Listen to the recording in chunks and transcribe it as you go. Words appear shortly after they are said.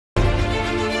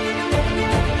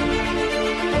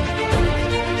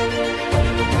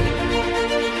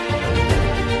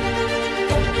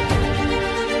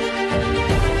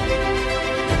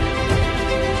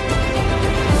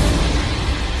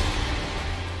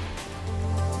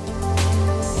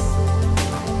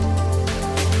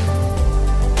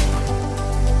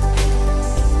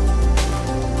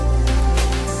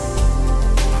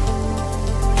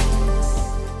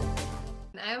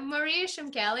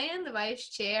Zelin, the Vice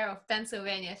Chair of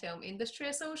Pennsylvania Film Industry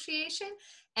Association.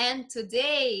 And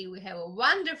today we have a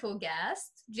wonderful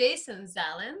guest, Jason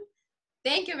Zelin.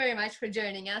 Thank you very much for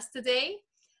joining us today.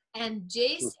 And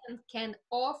Jason can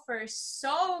offer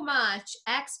so much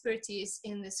expertise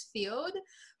in this field,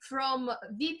 from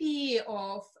VP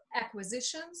of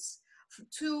acquisitions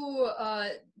to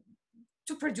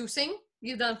producing.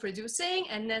 You've done producing,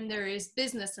 and then there is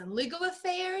business and legal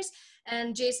affairs.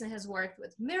 And Jason has worked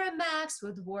with Miramax,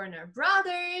 with Warner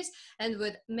Brothers, and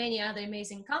with many other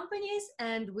amazing companies.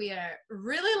 And we are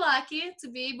really lucky to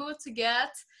be able to get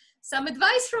some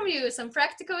advice from you, some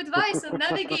practical advice on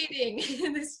navigating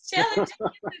this challenging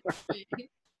industry.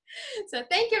 So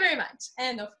thank you very much.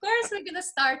 And of course, we're going to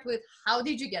start with, how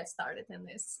did you get started in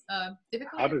this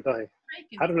difficult? How did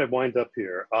I wind up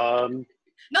here?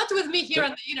 Not with me here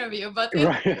on the interview, but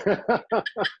right.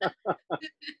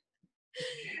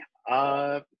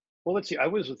 Well, let's see. I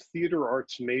was a theater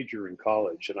arts major in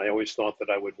college, and I always thought that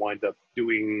I would wind up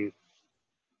being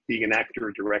an actor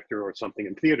or director or something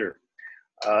in theater.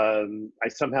 I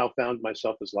somehow found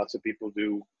myself, as lots of people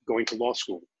do, going to law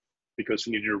school because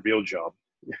I needed a real job.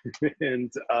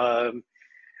 And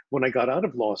when I got out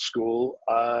of law school,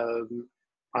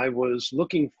 I was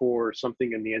looking for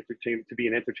something in the entertainment, to be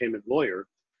an entertainment lawyer.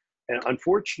 And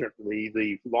unfortunately,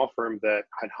 the law firm that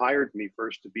had hired me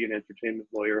first to be an entertainment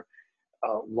lawyer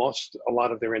lost a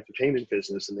lot of their entertainment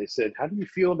business. And they said, "How do you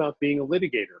feel about being a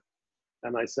litigator?"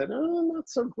 And I said, "Oh, not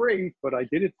so great," but I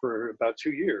did it for about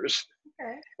 2 years.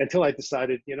 Okay. Until I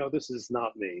decided, you know, this is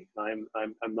not me. I'm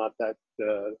not that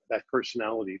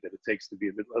personality that it takes to be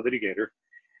a litigator.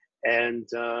 And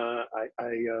I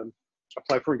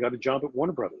applied for and got a job at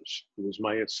Warner Brothers. It was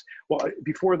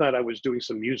before that I was doing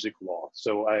some music law.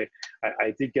 So I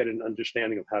did get an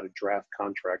understanding of how to draft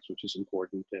contracts, which is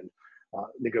important, and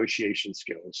negotiation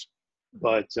skills.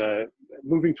 But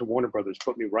moving to Warner Brothers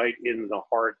put me right in the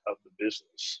heart of the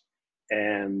business.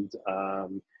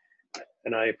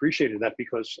 And I appreciated that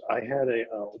because I had a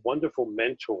wonderful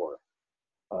mentor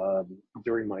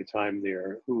during my time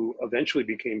there, who eventually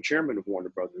became chairman of Warner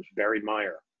Brothers, Barry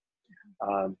Meyer.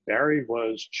 Barry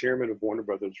was chairman of Warner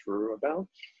Brothers for about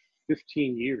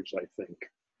 15 years, I think.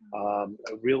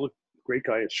 A real great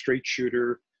guy, a straight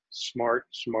shooter, smart,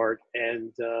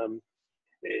 and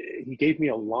he gave me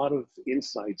a lot of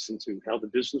insights into how the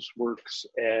business works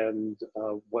and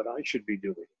what I should be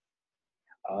doing.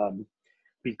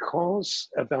 Because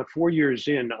about 4 years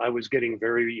in, I was getting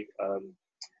very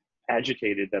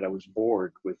agitated that I was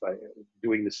bored with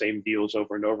doing the same deals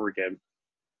over and over again.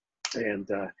 And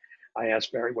I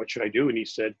asked Barry, "What should I do?" And he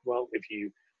said, "Well,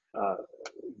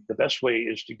 the best way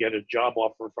is to get a job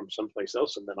offer from someplace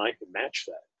else, and then I can match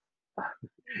that."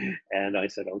 And I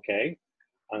said, "Okay."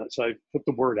 So I put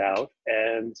the word out,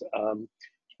 and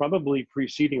it's probably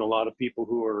preceding a lot of people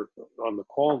who are on the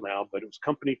call now, but it was a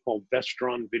company called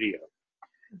Vestron Video,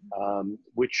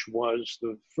 which was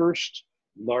the first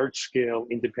large-scale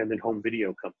independent home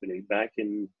video company back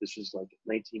in, this is like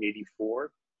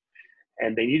 1984.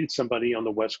 And they needed somebody on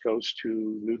the West Coast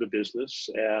who knew the business,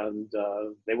 and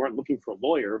they weren't looking for a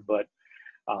lawyer, but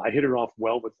I hit it off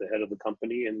well with the head of the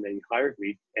company, and they hired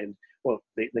me. And well,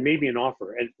 they made me an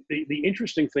offer. And the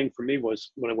interesting thing for me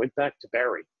was when I went back to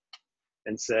Barry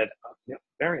and said, "Yeah,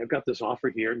 Barry, I've got this offer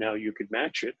here. Now you could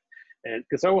match it." And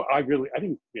because I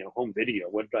didn't, home video,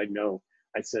 what did I know?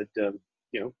 I said,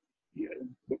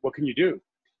 "What can you do?"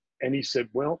 And he said,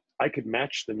 "Well, I could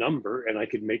match the number and I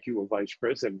could make you a vice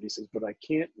president." He says, "But I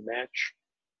can't match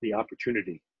the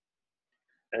opportunity."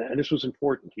 And this was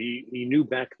important. He knew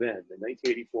back then, in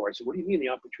 1984. I said, "What do you mean the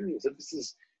opportunity?" He said,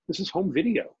 This is home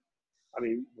video. I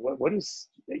mean, what is,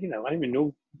 I don't even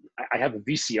know. I have a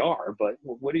VCR, but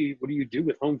what do you do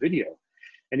with home video?"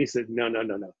 And he said, No.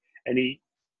 And he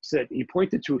said, he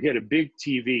pointed to, he had a big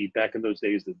TV back in those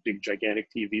days, the big gigantic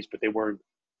TVs, but they weren't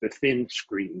the thin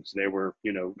screens. They were,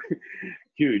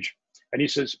 huge. And he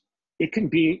says, "It can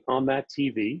be on that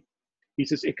TV." He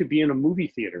says, "It could be in a movie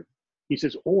theater." He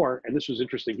says, and this was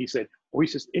interesting, he said,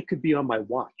 "It could be on my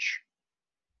watch."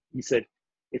 He said,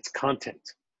 "It's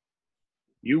content.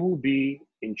 You will be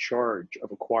in charge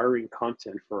of acquiring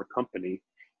content for a company,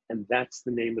 and that's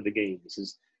the name of the game." He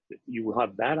says, "You will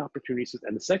have that opportunity."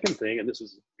 And the second thing, and this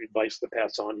is advice to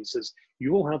pass on, he says,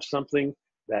 "You will have something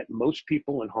that most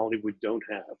people in Hollywood don't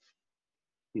have."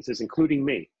 He says, "Including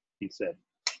me," he said.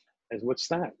 I said, "What's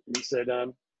that?" And he said,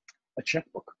 "A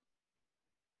checkbook."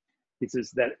 He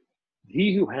says that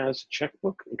he who has a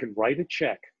checkbook and can write a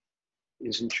check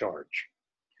is in charge.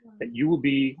 That you will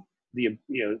be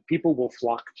people will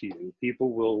flock to you.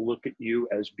 People will look at you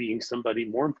as being somebody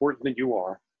more important than you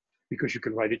are because you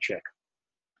can write a check.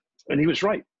 And he was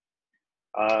right.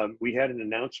 We had an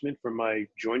announcement for my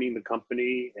joining the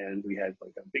company, and we had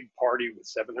like a big party with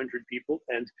 700 people.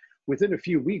 And within a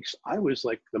few weeks, I was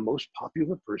like the most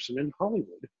popular person in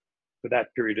Hollywood for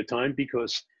that period of time,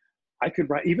 because I could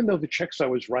write, even though the checks I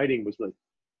was writing was like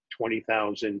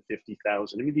 20,000,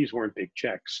 50,000. I mean, these weren't big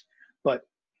checks, but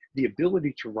the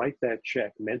ability to write that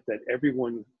check meant that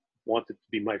everyone wanted to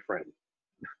be my friend.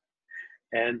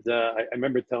 And I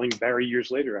remember telling Barry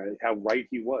years later how right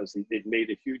he was. It made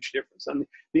a huge difference. On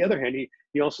the other hand,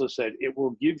 he also said, it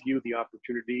will give you the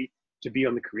opportunity to be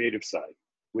on the creative side,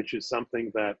 which is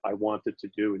something that I wanted to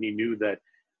do. And he knew that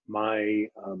my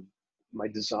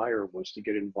desire was to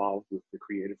get involved with the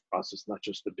creative process, not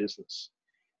just the business.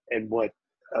 And what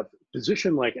a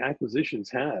position like acquisitions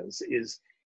has is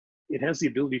it has the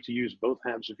ability to use both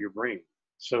halves of your brain,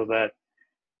 so that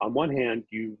on one hand,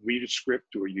 you read a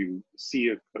script or you see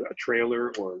a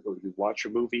trailer or you watch a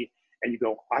movie and you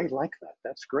go, I like that.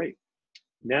 That's great.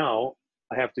 Now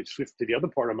I have to shift to the other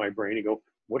part of my brain and go,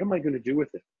 what am I going to do with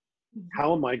it?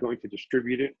 How am I going to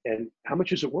distribute it? And how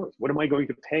much is it worth? What am I going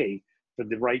to pay for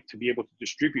the right to be able to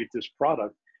distribute this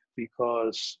product?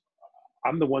 Because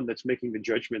I'm the one that's making the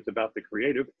judgment about the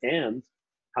creative and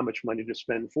how much money to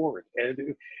spend for it.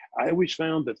 And I always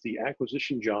found that the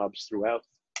acquisition jobs throughout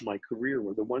my career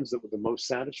were the ones that were the most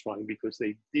satisfying, because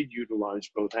they did utilize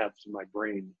both halves of my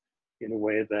brain in a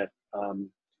way that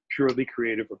purely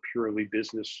creative or purely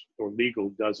business or legal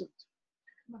doesn't.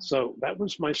 Wow. So that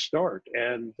was my start.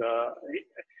 And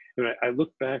I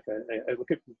look back, I look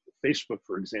at Facebook,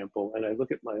 for example, and I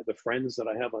look at the friends that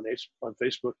I have on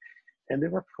Facebook, and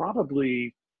there were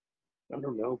probably, I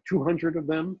don't know, 200 of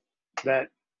them that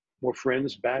were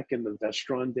friends back in the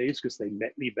Vestron days, because they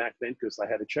met me back then because I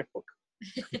had a checkbook.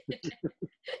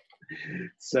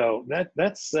 So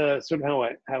that's sort of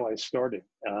how I started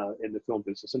in the film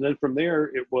business, and then from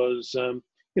there it was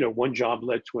one job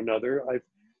led to another. I've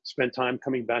spent time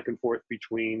coming back and forth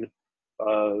between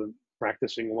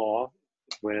practicing law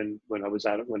when I was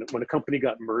when a company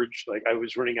got merged. Like, I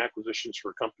was running acquisitions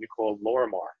for a company called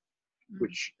Lorimar,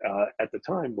 which at the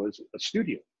time was a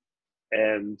studio,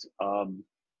 and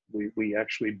we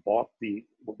actually bought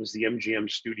what was the MGM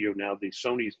studio, now the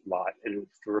Sony lot, and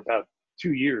for about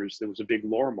 2 years there was a big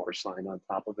Lorimar sign on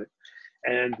top of it,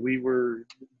 and we were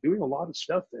doing a lot of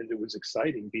stuff, and it was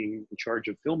exciting being in charge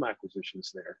of film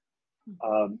acquisitions there.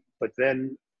 But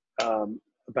then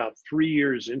about 3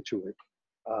 years into it,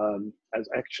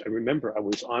 I remember I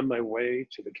was on my way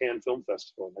to the Cannes Film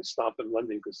Festival, and I stopped in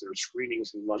London because there were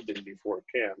screenings in London before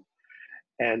Cannes,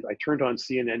 and I turned on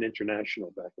CNN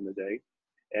International back in the day.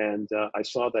 And I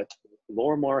saw that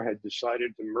Lorimar had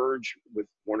decided to merge with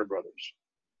Warner Brothers,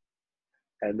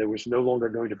 and there was no longer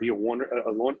going to be a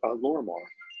Lorimar.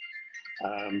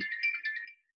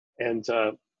 And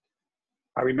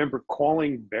I remember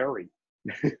calling Barry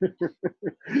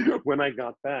when I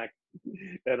got back,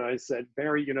 and I said,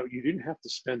 Barry, you didn't have to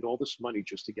spend all this money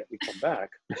just to get me come back.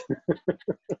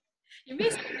 You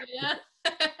missed it, yeah.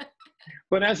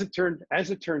 But as it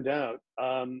turned out,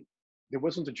 there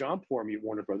wasn't a job for me at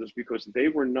Warner Brothers, because they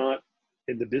were not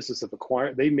in the business of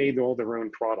acquiring. They made all their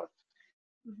own product,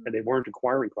 and they weren't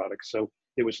acquiring products. So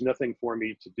there was nothing for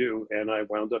me to do, and I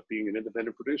wound up being an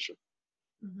independent producer.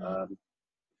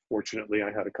 Fortunately,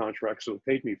 I had a contract, so it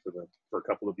paid me for a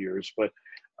couple of years. But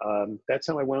that's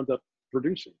how I wound up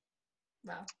producing.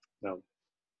 Wow. No.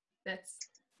 That's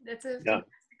a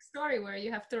fantastic story where you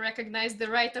have to recognize the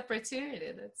right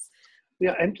opportunity.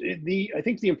 Yeah, and I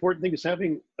think the important thing is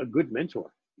having a good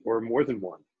mentor, or more than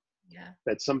one. Yeah.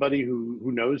 That's somebody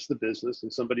who knows the business,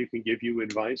 and somebody who can give you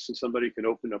advice, and somebody who can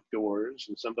open up doors,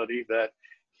 and somebody that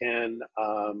can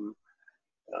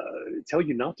tell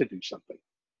you not to do something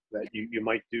that you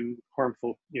might do harm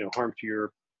to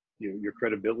your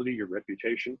credibility, your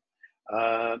reputation.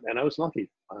 And I was lucky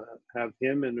to have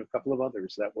him and a couple of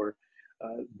others that were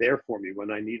there for me when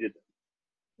I needed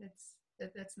them.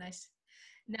 That's nice.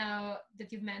 Now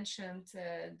that you've mentioned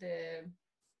the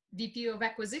VP of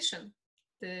acquisition,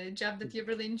 the job that you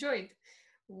really enjoyed,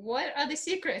 what are the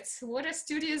secrets? What are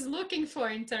studios looking for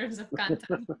in terms of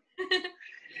content?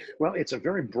 Well, it's a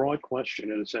very broad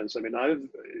question in a sense. I mean,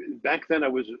 back then I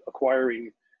was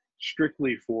acquiring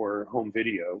strictly for home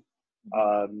video.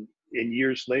 And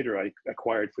years later, I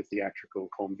acquired for theatrical,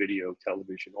 home video,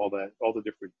 television, all the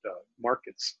different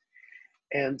markets.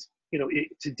 And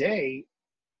today,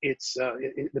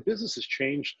 the business has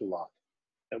changed a lot,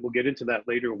 and we'll get into that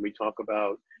later when we talk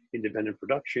about independent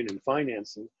production and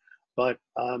financing. But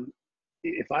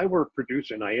if I were a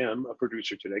producer, and I am a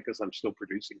producer today because I'm still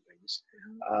producing things,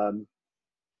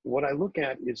 what I look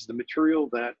at is the material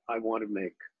that I want to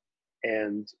make,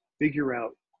 and figure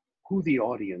out who the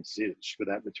audience is for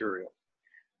that material.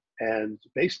 And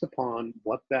based upon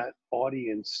what that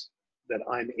audience that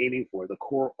I'm aiming for, the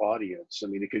core audience, I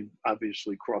mean, it could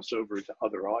obviously cross over to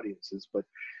other audiences, but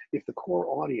if the core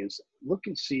audience, look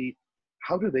and see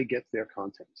how do they get their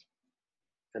content.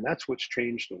 And that's what's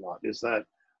changed a lot, is that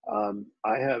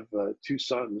I have two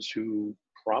sons who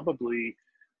probably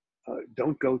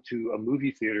don't go to a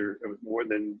movie theater more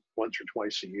than once or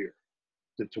twice a year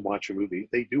to watch a movie.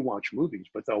 They do watch movies,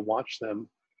 but they'll watch them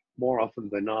more often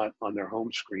than not on their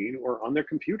home screen or on their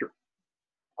computer.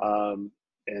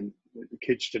 And the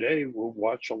kids today will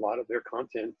watch a lot of their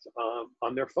content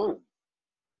on their phone,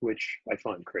 which I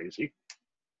find crazy.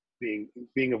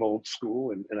 Being of old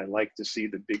school, and I like to see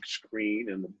the big screen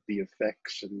and the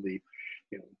effects and the,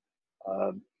 you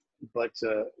know,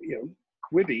 you know,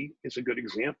 Quibi is a good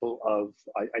example of,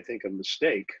 I think, a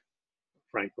mistake.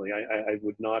 Frankly, I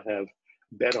would not have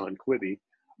bet on Quibi,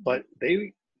 but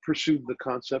they pursued the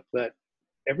concept that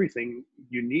everything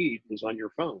you need is on your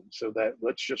phone, so that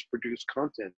let's just produce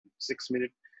content,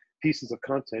 6-minute pieces of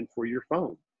content for your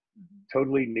phone,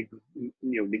 totally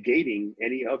negating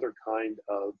any other kind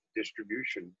of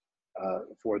distribution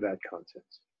for that content.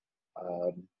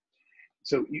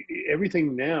 So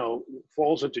everything now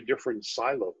falls into different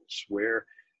silos, where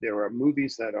there are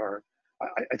movies that are,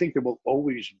 I think there will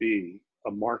always be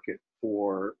a market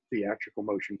for theatrical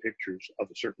motion pictures of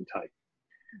a certain type.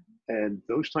 And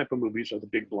those type of movies are the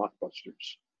big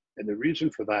blockbusters. And the reason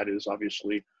for that is,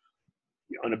 obviously,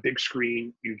 on a big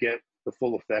screen, you get the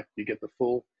full effect, you get the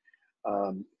full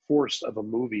force of a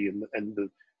movie, and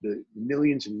the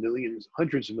millions and millions,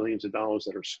 hundreds of millions of dollars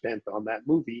that are spent on that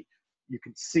movie. You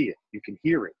can see it, you can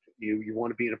hear it. You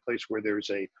want to be in a place where there's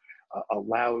a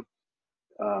loud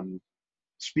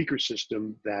speaker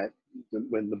system that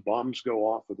when the bombs go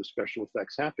off or the special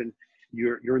effects happen,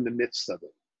 you're in the midst of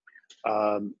it.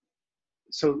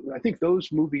 So I think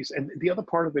those movies, and the other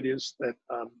part of it is that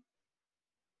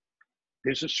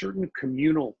there's a certain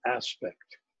communal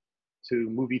aspect to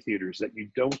movie theaters that you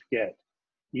don't get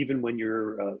even when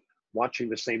you're watching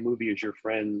the same movie as your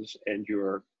friends, and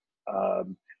you're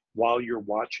while you're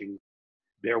watching,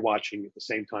 they're watching at the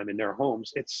same time in their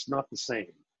homes. It's not the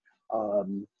same.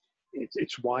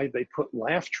 It's why they put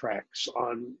laugh tracks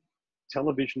on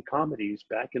television comedies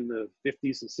back in the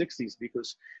 50s and 60s,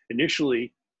 because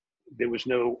initially there was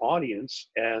no audience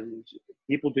and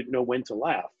people didn't know when to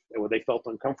laugh, or they felt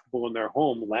uncomfortable in their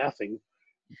home laughing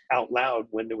out loud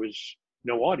when there was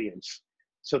no audience.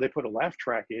 So they put a laugh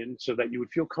track in so that you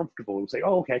would feel comfortable and say,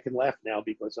 oh, okay, I can laugh now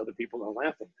because other people are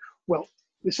laughing. Well,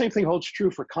 the same thing holds true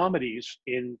for comedies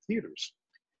in theaters.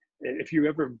 If you've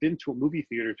ever been to a movie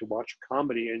theater to watch a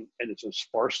comedy and it's a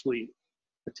sparsely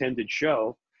attended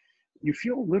show, you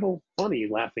feel a little funny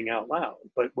laughing out loud.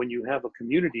 But when you have a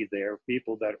community there,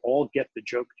 people that all get the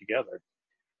joke together,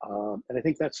 and I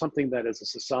think that's something that as a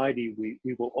society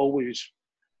we will always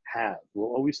have.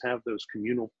 We'll always have those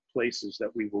communal places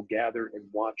that we will gather and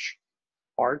watch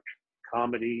art,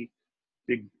 comedy,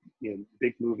 big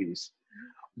movies.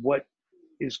 What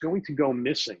is going to go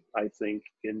missing, I think,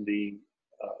 in the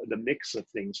mix of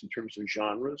things in terms of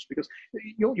genres, because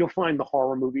you'll find the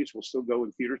horror movies will still go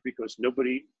in theaters because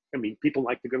people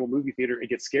like to go to a movie theater and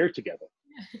get scared together.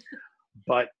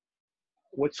 But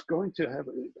what's going to have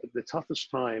the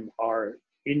toughest time are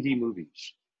indie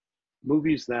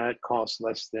movies that cost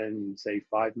less than, say,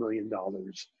 $5 million,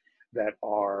 that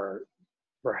are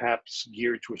perhaps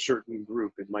geared to a certain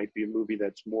group. It might be a movie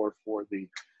that's more for the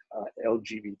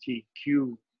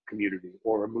LGBTQ community,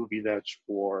 or a movie that's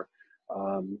for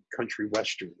country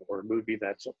western, or a movie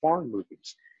that's foreign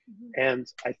movies. And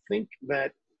I think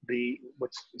that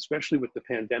especially with the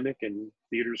pandemic and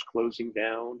theaters closing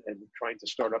down and trying to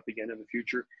start up again in the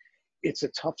future, it's a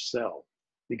tough sell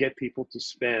to get people to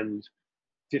spend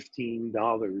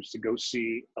 $15 to go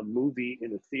see a movie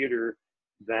in a theater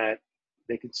that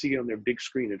they can see on their big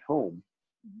screen at home,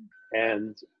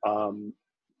 and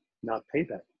not pay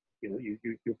that. You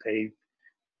pay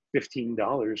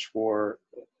 $15 for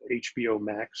HBO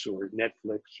Max or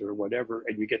Netflix or whatever,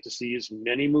 and you get to see as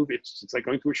many movies. It's like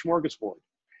going to a smorgasbord,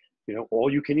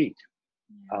 all you can eat.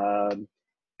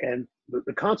 And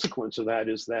the consequence of that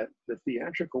is that the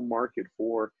theatrical market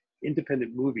for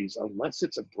independent movies, unless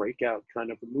it's a breakout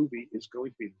kind of a movie, is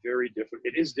going to be very difficult.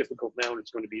 It is difficult now, and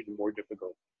it's going to be even more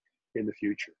difficult in the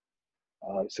future.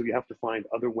 So you have to find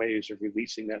other ways of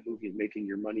releasing that movie and making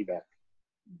your money back.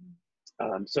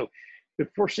 So the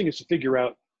first thing is to figure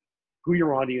out who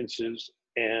your audience is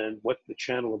and what the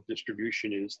channel of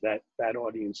distribution is that that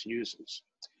audience uses.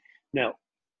 Now,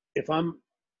 if I'm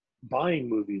buying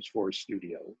movies for a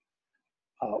studio,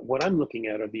 what I'm looking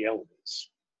at are the elements.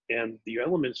 And the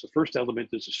elements, the first element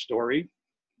is a story.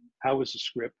 How is the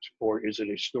script, or is it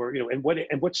a story? You know,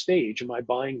 and what stage am I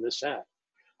buying this at?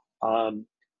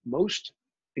 Most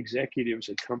executives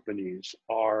at companies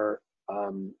are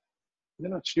they're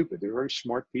not stupid. They're very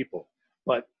smart people,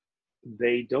 but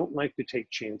they don't like to take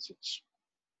chances.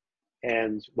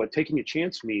 And what taking a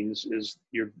chance means is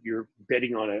you're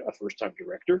betting on a first-time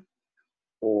director,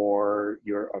 or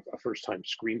you're a first-time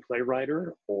screenplay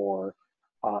writer, or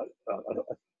a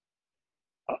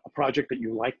project that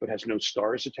you like but has no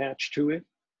stars attached to it,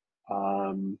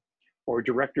 or a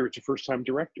director, it's a first-time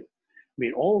director. I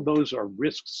mean, all of those are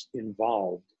risks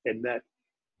involved, and that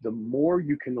the more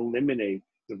you can eliminate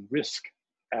the risk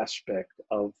aspect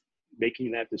of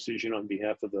making that decision on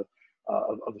behalf of the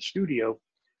studio,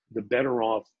 the better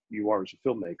off you are as a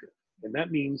filmmaker. And that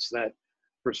means that,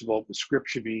 first of all, the script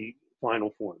should be final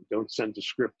form. Don't send a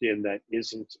script in that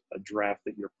isn't a draft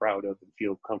that you're proud of and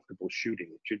feel comfortable shooting.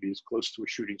 It should be as close to a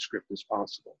shooting script as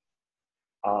possible.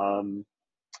 The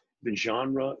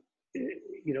genre,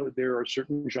 you know, there are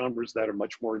certain genres that are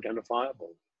much more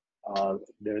identifiable.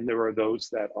 Then there are those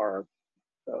that are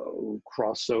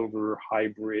crossover,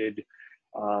 hybrid,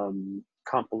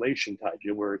 compilation type,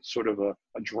 you know, where it's sort of a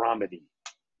dramedy.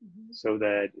 So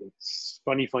that it's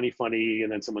funny,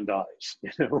 and then someone dies. You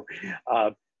know,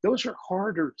 those are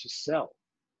harder to sell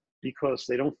because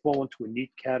they don't fall into a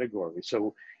neat category.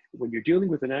 So when you're dealing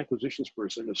with an acquisitions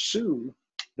person, assume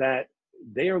that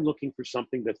they are looking for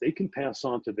something that they can pass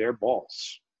on to their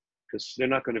boss, because they're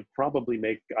not going to probably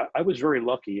make. I was very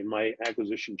lucky in my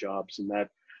acquisition jobs in that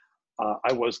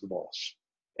I was the boss,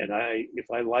 and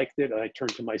if I liked it, I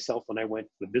turned to myself and I went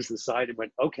to the business side and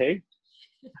went, okay.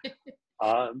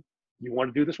 You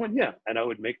want to do this one? Yeah. And I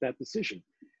would make that decision.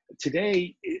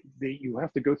 Today, you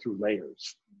have to go through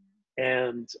layers.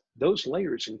 And those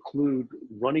layers include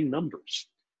running numbers.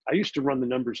 I used to run the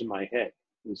numbers in my head,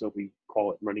 is what we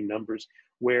call it, running numbers,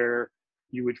 where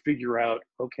you would figure out,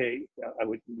 okay, I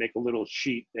would make a little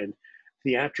sheet and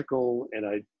theatrical, and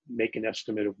I'd make an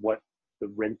estimate of what the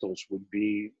rentals would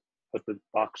be, what the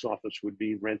box office would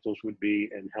be, rentals would be,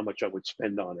 and how much I would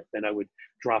spend on it. Then I would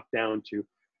drop down to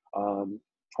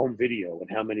home video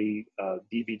and how many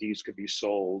DVDs could be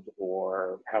sold,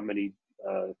 or how many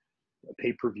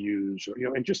pay-per-views, or, you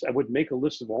know, and just I would make a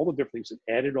list of all the different things and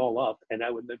add it all up, and I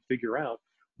would then figure out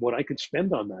what I could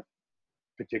spend on that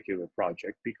particular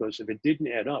project. Because if it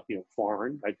didn't add up, you know,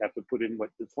 foreign, I'd have to put in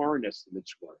what the foreign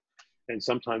estimates were. And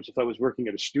sometimes if I was working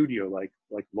at a studio like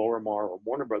Lorimar or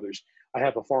Warner Brothers, I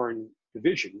have a foreign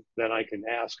division that I can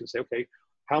ask and say, okay,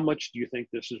 how much do you think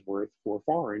this is worth for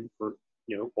foreign, for,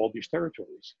 you know, all these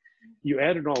territories? You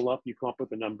add it all up, you come up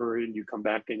with a number, and you come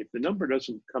back, and if the number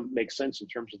doesn't make sense in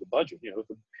terms of the budget, you know,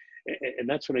 and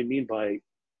that's what I mean by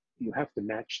you have to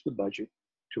match the budget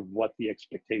to what the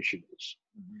expectation is.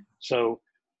 So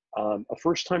a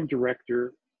first-time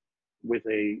director with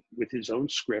his own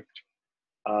script,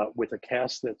 with a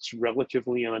cast that's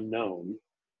relatively unknown,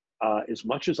 as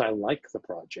much as I like the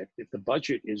project, if the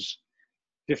budget is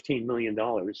 $15 million,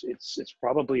 it's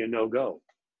probably a no-go.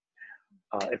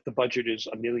 If the budget is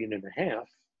 $1.5 million,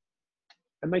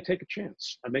 I may take a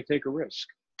chance. I may take a risk.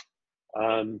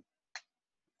 I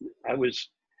was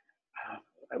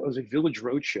at Village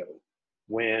Roadshow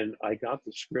when I got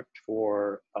the script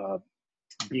for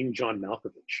Being John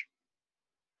Malkovich.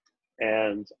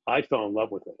 And I fell in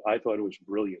love with it. I thought it was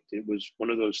brilliant. It was one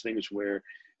of those things where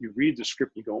you read the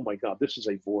script and you go, oh my God, this is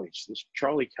a voice. This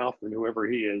Charlie Kaufman, whoever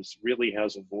he is, really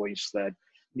has a voice that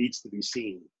needs to be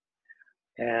seen.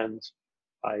 And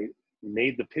I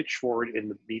made the pitch for it in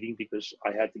the meeting because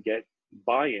I had to get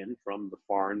buy-in from the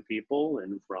foreign people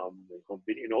and from the home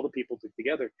video and all the people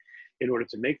together in order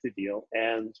to make the deal.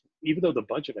 And even though the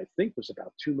budget, I think, was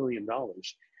about $2 million,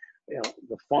 you know,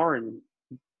 the foreign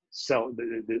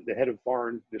the head of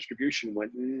foreign distribution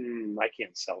went, I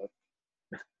can't sell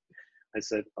it. I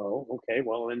said, oh, okay,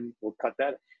 well, then we'll cut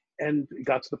that. And it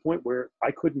got to the point where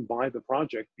I couldn't buy the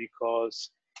project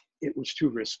because it was too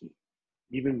risky,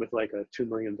 even with like a $2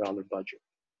 million budget.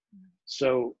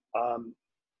 So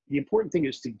the important thing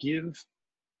is to give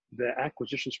the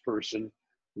acquisitions person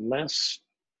less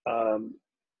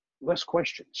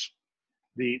questions.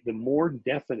 The more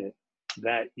definite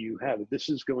that you have, this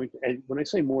is going to, and when I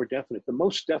say more definite, the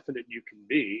most definite you can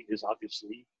be is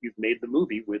obviously you've made the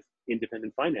movie with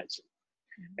independent financing.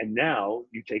 And now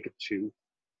you take it to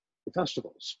the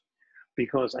festivals.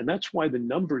 And that's why the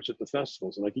numbers at the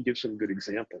festivals, and I can give some good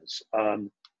examples.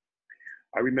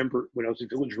 I remember when I was at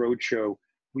Village Roadshow,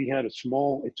 we had a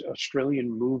small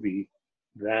Australian movie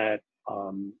that,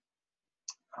 what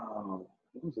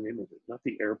was the name of it? Not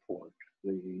The Airport,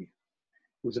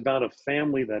 was about a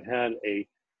family that had a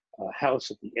house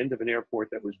at the end of an airport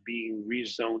that was being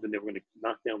rezoned, and they were going to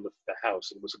knock down the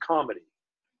house. It was a comedy,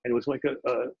 and it was like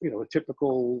a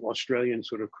typical Australian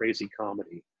sort of crazy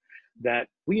comedy that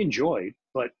we enjoyed,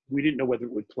 but we didn't know whether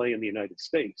it would play in the United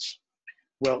States.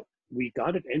 Well, we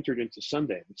got it entered into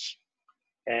Sundance,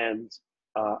 and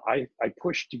I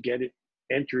pushed to get it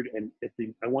entered, and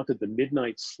I wanted the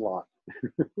midnight slot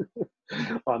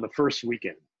on the first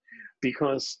weekend,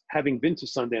 because having been to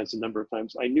Sundance a number of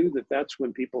times, I knew that that's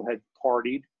when people had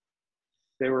partied.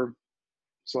 They were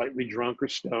slightly drunk or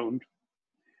stoned.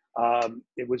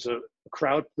 It was a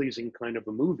crowd-pleasing kind of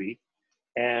a movie,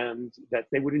 and that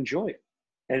they would enjoy it.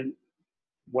 And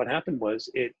what happened was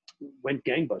it went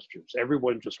gangbusters.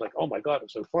 Everyone just like, oh my God,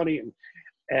 it's so funny.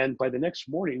 And by the next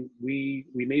morning, we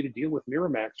made a deal with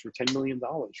Miramax for $10 million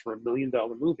for $1 million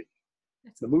movie.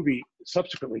 The movie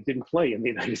subsequently didn't play in the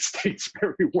United States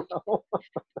very well,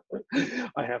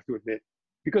 I have to admit,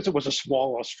 because it was a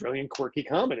small Australian quirky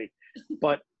comedy.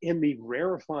 But in the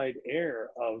rarefied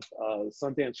air of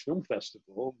Sundance Film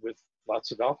Festival with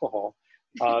lots of alcohol,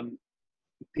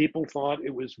 people thought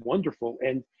it was wonderful.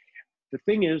 And the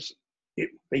thing is,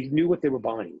 they knew what they were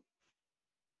buying.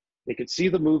 They could see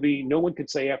the movie. No one could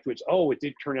say afterwards, oh, it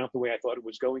did turn out the way I thought it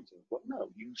was going to. Well, no,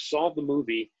 you saw the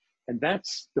movie. And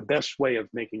that's the best way of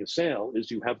making a sale, is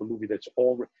you have a movie that's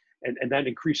all, and that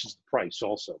increases the price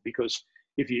also, because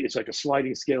it's like a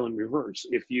sliding scale in reverse.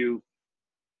 If you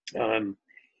have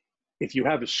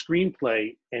a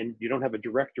screenplay and you don't have a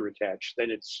director attached, then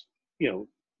it's,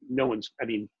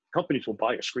 companies will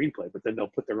buy a screenplay, but then they'll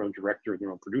put their own director and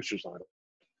their own producers on it.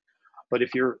 But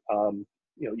if you're,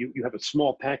 you have a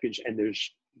small package and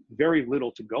there's very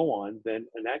little to go on, then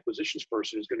an acquisitions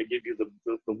person is going to give you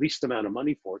the least amount of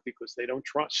money for it, because they don't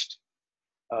trust.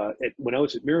 When I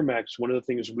was at Miramax, one of the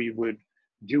things we would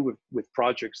do with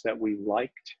projects that we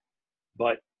liked,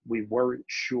 but we weren't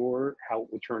sure how it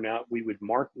would turn out,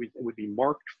 it would be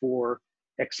marked for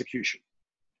execution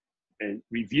and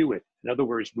review it. In other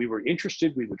words, we were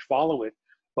interested, we would follow it,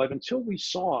 but until we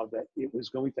saw that it was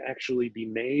going to actually be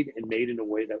made and made in a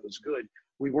way that was good,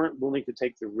 we weren't willing to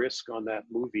take the risk on that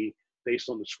movie based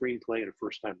on the screenplay and a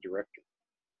first-time director.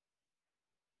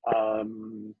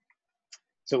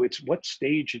 So it's what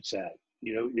stage it's at.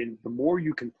 The more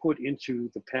you can put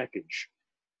into the package,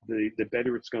 the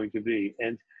better it's going to be.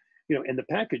 And and the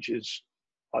package is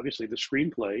obviously the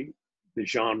screenplay, the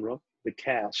genre, the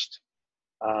cast,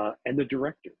 and the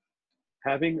director.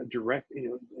 Having a direct,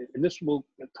 and this will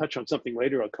touch on something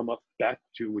later I'll come back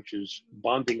to, which is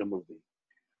bonding a movie,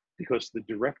 because the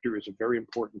director is a very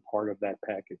important part of that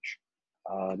package.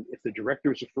 If the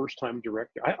director is a first-time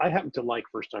director, I happen to like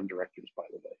first-time directors, by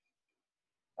the way.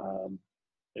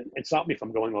 And stop me if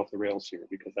I'm going off the rails here,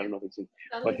 because I don't know if it's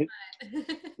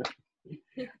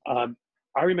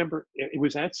I remember it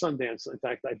was at Sundance. In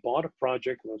fact, I bought a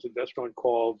project when I was at Vestron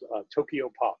called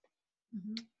Tokyo Pop.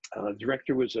 Mm-hmm.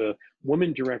 Director was a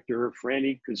woman director,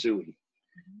 Franny Kazooie,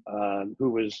 who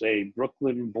was a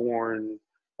Brooklyn-born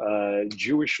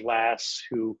Jewish lass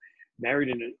who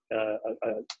married a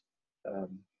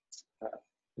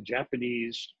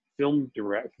Japanese film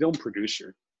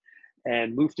producer,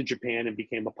 and moved to Japan and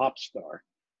became a pop star.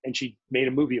 And she made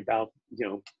a movie about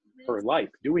her life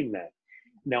doing that.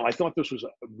 Now, I thought this was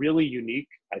really unique.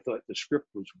 I thought the script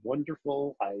was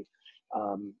wonderful. I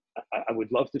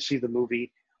would love to see the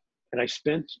movie. And I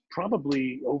spent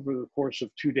probably over the course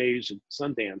of 2 days at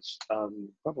Sundance,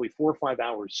 probably 4 or 5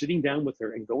 hours sitting down with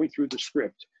her and going through the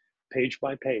script page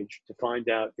by page to find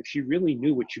out if she really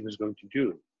knew what she was going to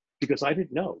do. Because I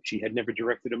didn't know. She had never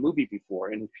directed a movie before.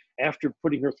 And after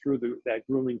putting her through that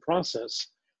grueling process,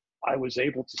 I was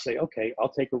able to say, okay, I'll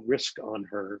take a risk on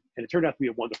her. And it turned out to be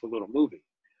a wonderful little movie.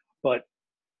 But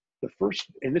the first,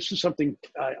 and this is something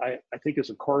I think is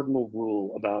a cardinal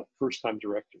rule about first-time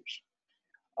directors.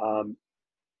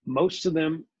 Most of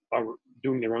them are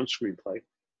doing their own screenplay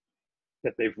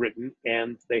that they've written,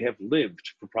 and they have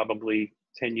lived for probably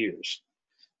 10 years.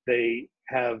 They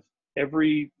have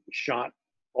every shot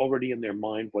already in their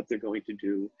mind, what they're going to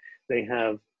do. They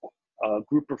have a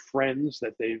group of friends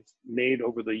that they've made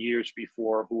over the years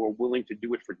before who are willing to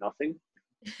do it for nothing.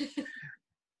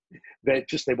 That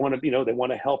just, they want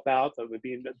to help out.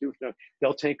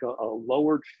 They'll take a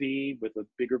lowered fee with a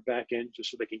bigger back end just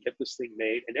so they can get this thing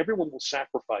made. And everyone will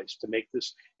sacrifice to make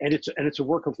this. And it's a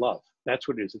work of love. That's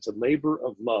what it is. It's a labor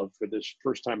of love for this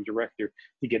first-time director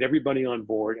to get everybody on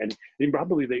board. And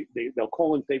probably they'll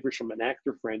call in favors from an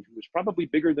actor friend who is probably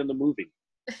bigger than the movie,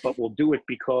 but will do it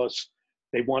because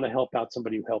they want to help out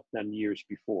somebody who helped them years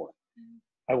before.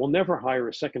 I will never hire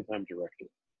a second-time director.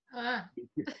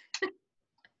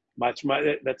 That's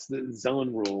the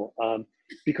Zelin rule.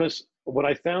 Because what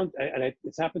I found, and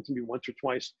it's happened to me once or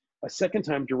twice, a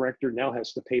second-time director now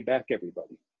has to pay back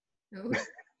everybody. Oh.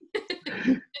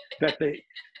 That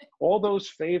all those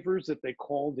favors that they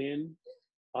called in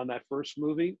on that first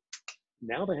movie,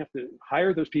 now they have to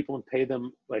hire those people and pay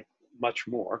them like much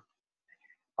more.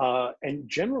 And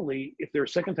generally, if they're a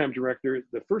second-time director,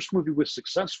 the first movie was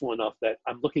successful enough that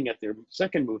I'm looking at their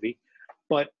second movie,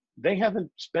 but they haven't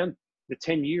spent the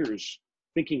 10 years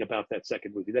thinking about that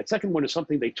second movie. That second one is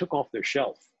something they took off their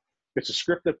shelf. It's a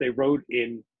script that they wrote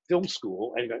in film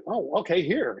school, and you go, oh, okay,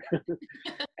 here.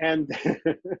 And,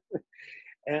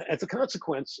 and as a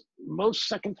consequence, most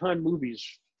second-time movies,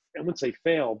 I wouldn't say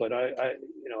fail, but I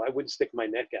wouldn't stick my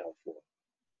neck out for.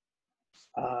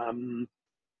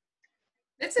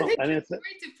 That's a good way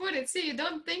to put it. See, you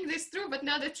don't think this through, but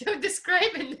now that you're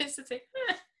describing this, it's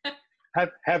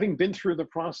like, having been through the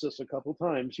process a couple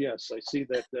times, yes, I see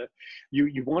that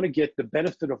you want to get the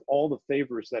benefit of all the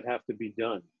favors that have to be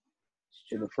done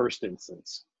in the first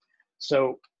instance.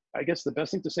 So I guess the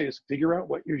best thing to say is figure out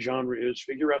what your genre is,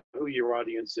 figure out who your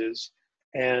audience is,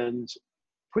 and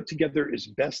put together as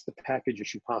best the package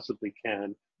as you possibly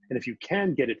can. And if you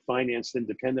can get it financed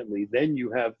independently, then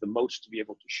you have the most to be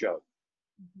able to show.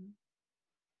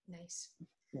 Nice.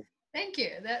 Thank you.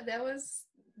 That was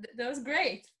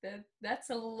great.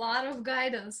 That's a lot of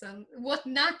guidance on what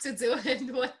not to do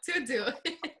and what to do.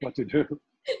 What to do.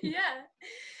 Yeah.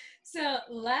 So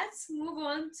let's move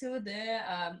on to the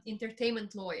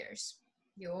entertainment lawyers.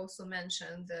 You also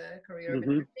mentioned the career of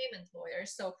entertainment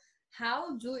lawyers. So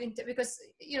how do, because,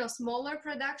 smaller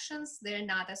productions, they're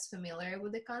not as familiar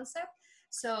with the concept.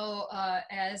 So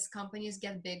as companies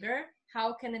get bigger,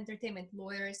 how can entertainment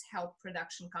lawyers help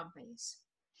production companies?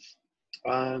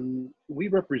 We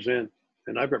represent,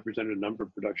 and I've represented a number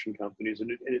of production companies,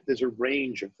 and there's a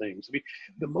range of things. I mean,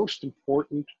 the most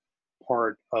important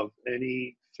part of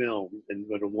any film and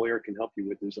what a lawyer can help you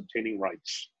with is obtaining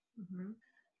rights.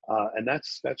 And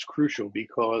that's crucial,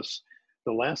 because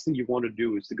the last thing you want to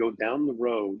do is to go down the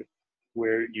road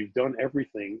where you've done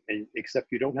everything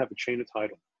except you don't have a chain of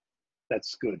title.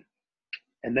 That's good.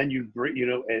 And then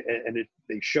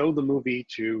they show the movie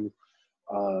to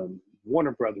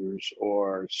Warner Brothers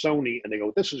or Sony, and they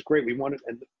go, this is great, we want it.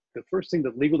 And the first thing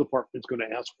the legal department is going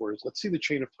to ask for is, let's see the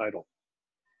chain of title.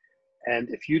 And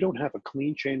if you don't have a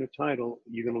clean chain of title,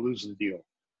 you're going to lose the deal,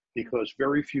 because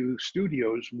very few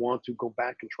studios want to go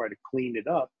back and try to clean it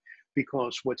up,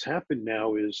 because what's happened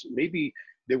now is maybe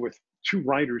there were 2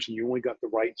 writers and you only got the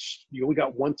rights. You only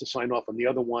got one to sign off, and the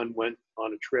other one went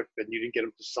on a trip and you didn't get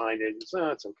him to sign it. And so,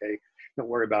 it's okay, don't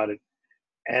worry about it.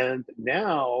 And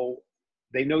now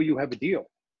they know you have a deal.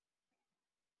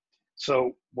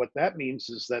 So what that means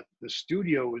is that the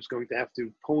studio is going to have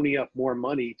to pony up more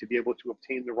money to be able to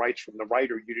obtain the rights from the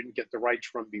writer you didn't get the rights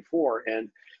from before. And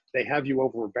they have you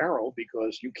over a barrel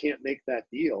because you can't make that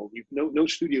deal. No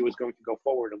studio is going to go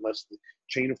forward unless the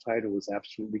chain of title is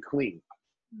absolutely clean.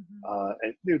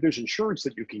 And there's insurance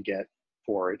that you can get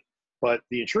for it, but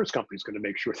the insurance company is going to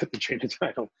make sure that the chain of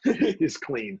title is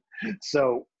clean.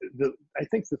 So I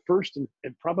think the first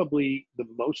and probably the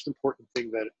most important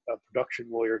thing that a production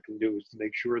lawyer can do is to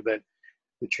make sure that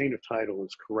the chain of title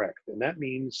is correct. And that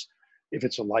means if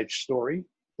it's a life story,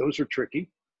 those are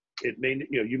tricky. It may,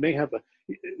 you may have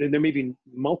and there may be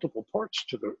multiple parts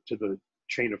to the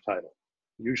chain of title.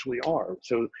 Usually are.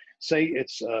 So say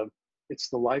it's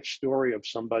the life story of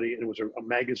somebody, and it was a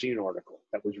magazine article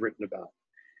that was written about.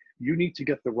 You need to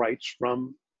get the rights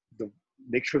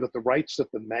make sure that the rights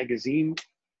that the magazine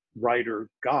writer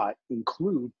got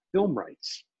include film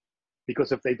rights.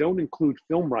 Because if they don't include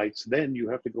film rights, then you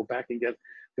have to go back and get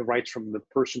the rights from the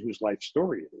person whose life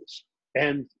story it is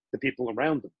and the people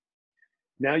around them.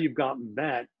 Now you've gotten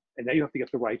that, and now you have to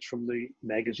get the rights from the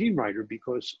magazine writer,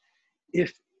 because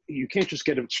if you can't just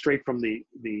get it straight from the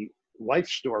life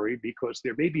story, because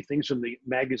there may be things in the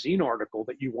magazine article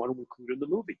that you want to include in the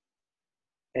movie.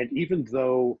 And even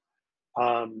though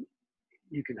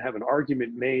you can have an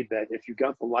argument made that if you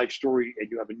got the life story and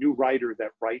you have a new writer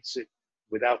that writes it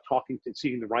without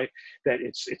seeing the right, that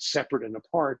it's separate and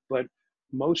apart, but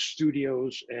most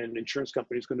studios and insurance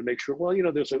companies going to make sure, well,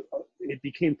 it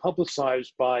became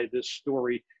publicized by this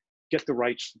story, get the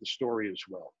rights to the story as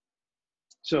well.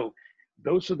 So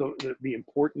those are the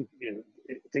important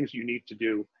things you need to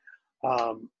do.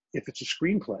 If it's a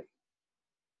screenplay,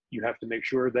 you have to make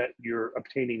sure that you're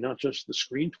obtaining not just the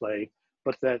screenplay,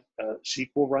 but that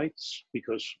sequel rights,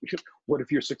 because what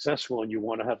if you're successful and you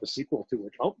want to have a sequel to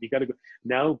it? Oh, you got to go.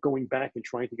 Now going back and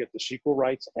trying to get the sequel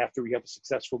rights after we have a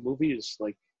successful movie is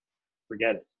like,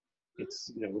 forget it.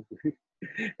 It's,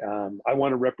 I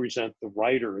want to represent the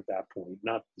writer at that point,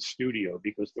 not the studio,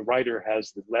 because the writer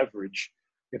has the leverage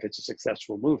if it's a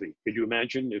successful movie. Could you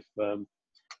imagine if you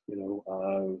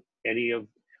know any of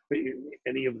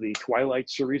the Twilight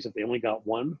series, if they only got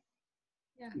one?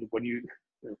 Yeah. What do you?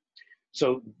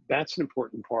 So that's an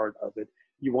important part of it.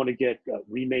 You want to get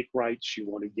remake rights. You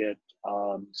want to get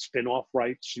spin-off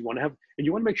rights. You want to have, and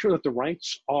you want to make sure that the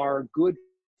rights are good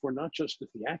for not just the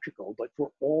theatrical, but for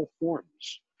all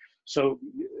forms. So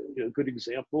a good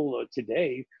example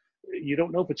today, you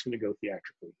don't know if it's going to go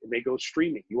theatrically. It may go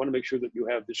streaming. You want to make sure that you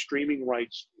have the streaming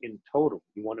rights in total.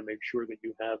 You want to make sure that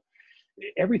you have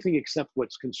everything except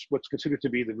what's considered to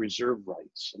be the reserve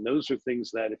rights. And those are things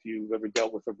that if you've ever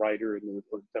dealt with a writer in the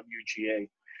WGA,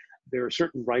 there are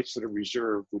certain rights that are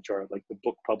reserved, which are like the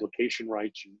book publication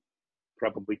rights. You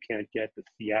probably can't get the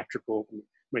theatrical,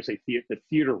 when I say the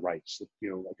theater rights, you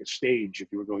know, like a stage, if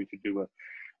you were going to do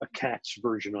a Cats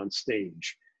version on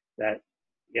stage, that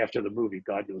after the movie,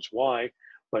 God knows why,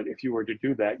 but if you were to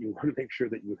do that, you want to make sure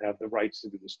that you have the rights to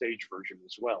do the stage version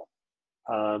as well.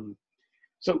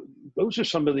 So those are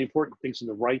some of the important things in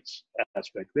the rights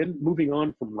aspect. Then moving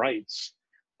on from rights,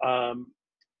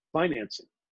 financing.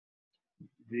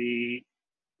 The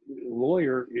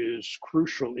lawyer is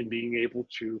crucial in being able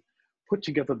to put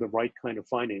together the right kind of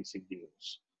financing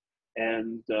deals.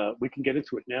 And we can get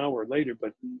into it now or later,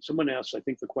 but someone asked, I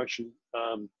think, the question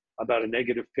about a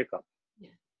negative pickup.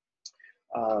 Yeah.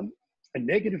 A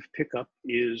negative pickup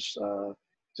is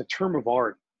it's a term of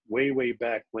art way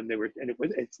back when they were, and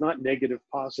it's not negative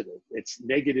positive, it's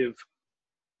negative,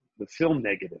 the film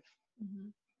negative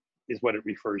is what it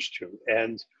refers to.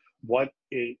 And what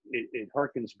it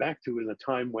harkens back to is a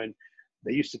time when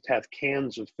they used to have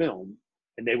cans of film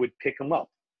and they would pick them up.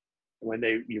 When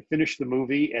you finished the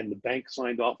movie and the bank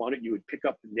signed off on it, you would pick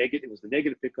up the negative, it was the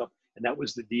negative pickup, and that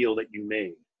was the deal that you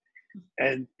made.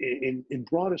 And in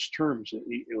broadest terms,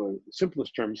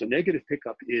 simplest terms, a negative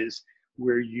pickup is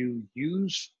where you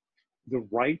use the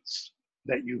rights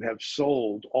that you have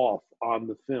sold off on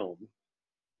the film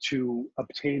to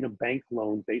obtain a bank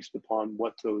loan based upon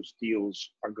what those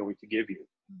deals are going to give you.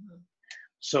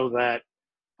 So that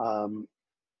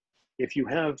if you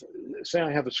have, say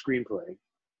I have a screenplay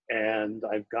and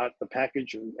I've got the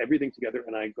package and everything together,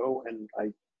 and I go and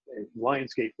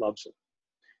Lionsgate loves it,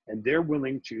 and they're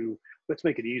willing to, let's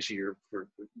make it easier for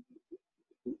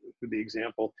the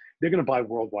example, they're going to buy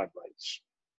worldwide rights.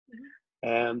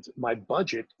 And my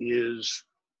budget is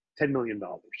 $10 million.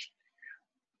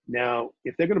 Now,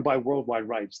 if they're going to buy worldwide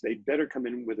rights, they better come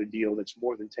in with a deal that's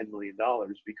more than $10 million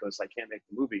because I can't make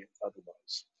the movie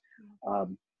otherwise.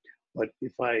 But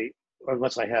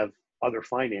unless I have other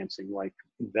financing like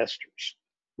investors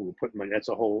who will put money, that's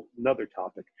a whole another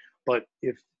topic. But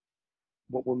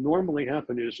what will normally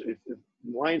happen is if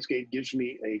Lionsgate gives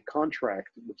me a contract,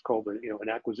 what's called an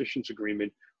acquisitions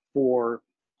agreement for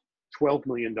 $12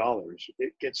 million,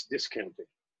 it gets discounted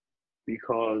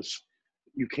because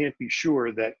you can't be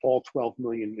sure that all 12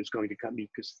 million is going to come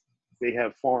because they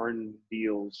have foreign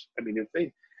deals. I mean,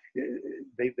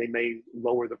 if they may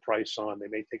lower the price on, they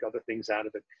may take other things out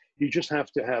of it. You just have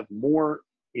to have more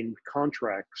in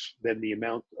contracts than the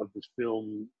amount of this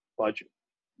film budget.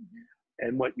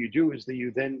 And what you do is that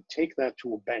you then take that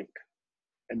to a bank,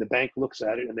 and the bank looks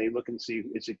at it and they look and see,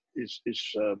 is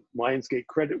Lionsgate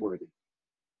creditworthy?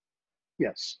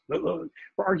 Yes.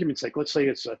 For argument's sake, let's say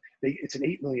it's an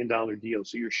 $8 million deal,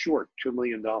 so you're short $2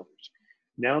 million.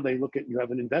 Now they look at, you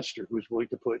have an investor who's willing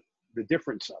to put the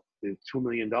difference up, the $2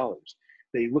 million.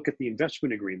 They look at the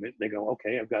investment agreement, and they go,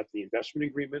 okay, I've got the investment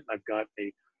agreement, I've got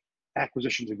a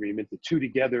acquisitions agreement, the two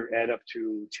together add up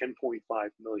to 10.5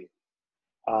 million.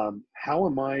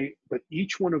 But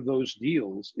each one of those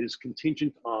deals is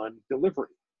contingent on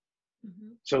delivery.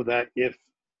 So that if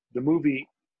the movie,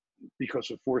 because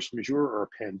of force majeure or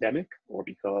a pandemic, or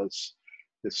because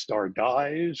the star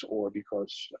dies, or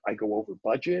because I go over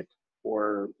budget,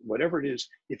 or whatever it is,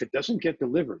 if it doesn't get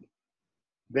delivered,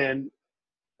 then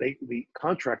the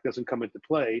contract doesn't come into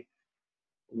play.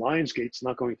 Lionsgate's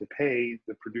not going to pay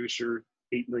the producer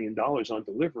 $8 million on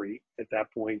delivery. At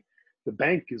that point, the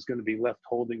bank is going to be left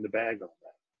holding the bag on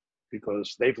that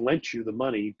because they've lent you the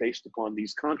money based upon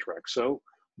these contracts. So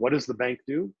what does the bank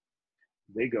do?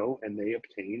 They go and they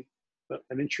obtain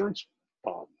an insurance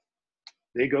bond.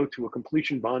 They go to a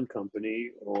completion bond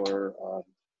company or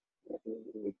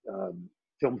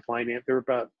film finance. There are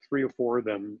about 3 or 4 of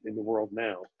them in the world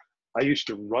now. I used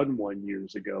to run one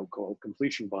years ago called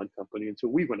Completion Bond Company until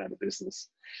we went out of business.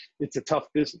 It's a tough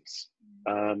business.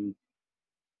 And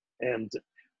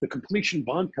the Completion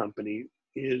Bond Company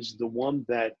is the one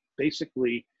that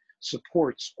basically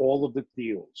supports all of the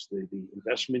deals, the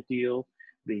investment deal,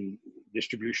 the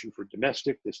distribution for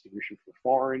domestic, distribution for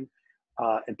foreign,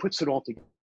 and puts it all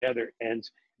together. And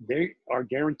they are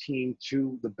guaranteeing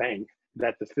to the bank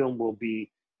that the film will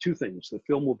be two things. The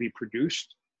film will be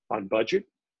produced on budget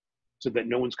so that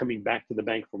no one's coming back to the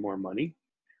bank for more money,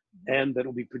 and that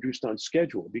it'll be produced on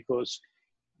schedule, because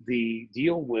the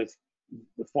deal with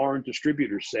the foreign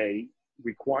distributors, say,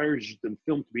 requires the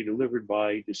film to be delivered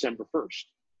by December 1st.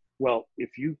 Well,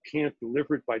 if you can't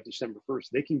deliver it by December 1st,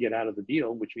 they can get out of the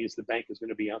deal, which means the bank is going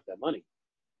to be out that money.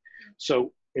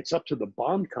 So it's up to the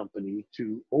bond company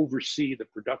to oversee the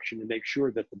production and make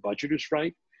sure that the budget is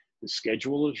right, the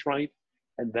schedule is right,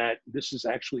 and that this is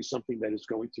actually something that is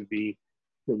going to be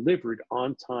delivered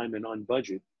on time and on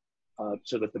budget,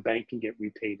 so that the bank can get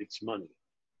repaid its money.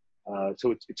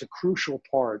 So it's a crucial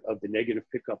part of the negative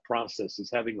pickup process,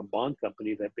 is having a bond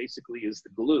company that basically is the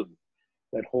glue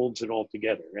that holds it all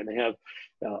together. And they have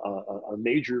a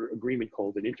major agreement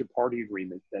called an inter-party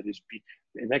agreement and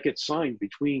that gets signed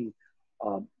between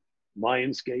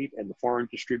Lionsgate and the foreign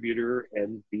distributor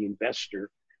and the investor,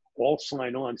 all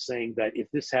sign on saying that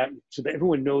if this happens, so that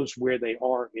everyone knows where they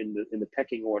are in the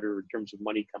pecking order in terms of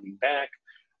money coming back,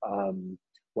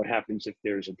 what happens if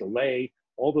there's a delay.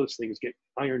 All those things get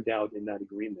ironed out in that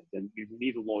agreement, and you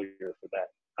need a lawyer for that,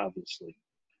 obviously.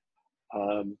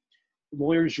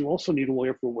 Lawyers, you also need a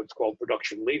lawyer for what's called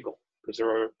production legal, because there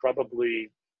are probably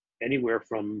anywhere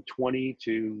from 20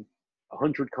 to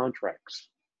 100 contracts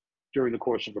during the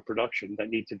course of a production that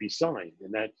need to be signed.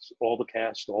 And that's all the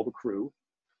cast, all the crew,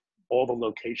 all the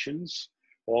locations,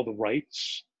 all the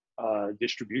rights,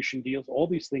 distribution deals. All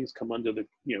these things come under the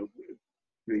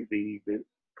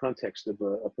context of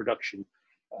a production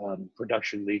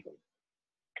legal.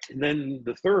 And then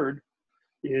the third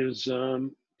is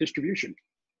distribution.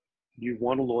 You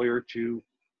want a lawyer to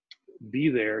be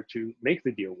there to make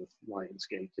the deal with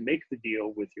Lionsgate, to make the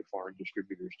deal with your foreign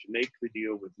distributors, to make the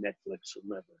deal with Netflix or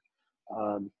whatever.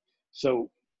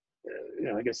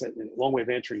 I guess a long way of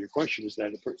answering your question is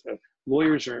that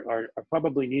lawyers are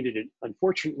probably needed,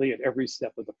 unfortunately, at every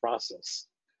step of the process.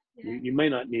 Yeah. You may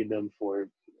not need them for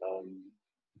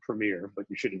premiere, but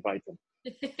you should invite them.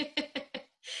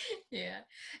 Yeah.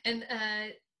 And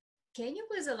can you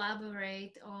please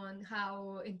elaborate on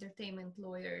how entertainment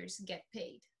lawyers get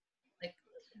paid? Like,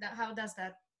 how does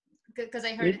that? Because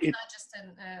I heard it's not just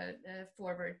a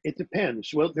forward. It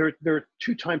depends. Well, there are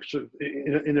two types of,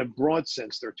 in a broad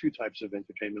sense, there are two types of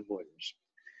entertainment lawyers.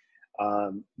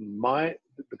 The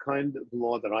kind of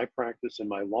law that I practice and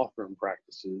my law firm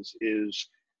practices is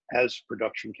as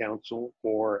production counsel,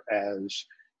 or as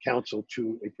counsel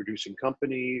to a producing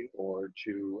company, or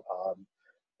to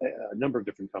a number of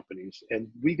different companies, and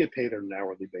we get paid on an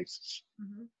hourly basis.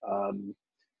 Mm-hmm.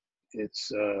 It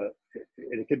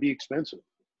can be expensive,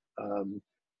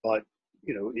 but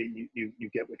you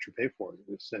get what you pay for in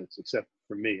a sense. Except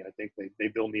for me, I think they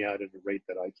bill me out at a rate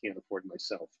that I can't afford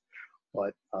myself.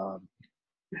 But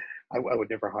I would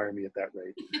never hire me at that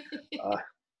rate.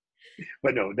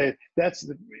 But no,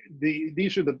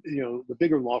 these are the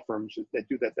bigger law firms that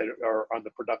do that are on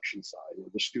the production side, or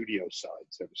the studio side,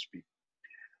 so to speak.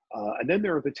 And then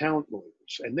there are the talent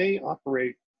lawyers, and they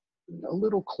operate a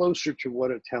little closer to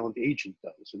what a talent agent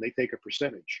does, and they take a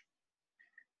percentage.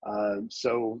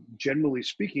 So generally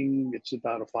speaking, it's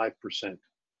about a 5%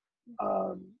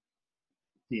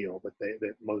 deal that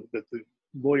the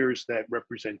lawyers that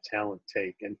represent talent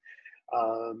take. And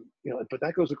but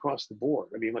that goes across the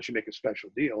board. I mean, unless you make a special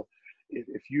deal,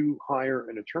 if you hire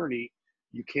an attorney,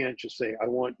 you can't just say, I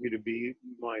want you to be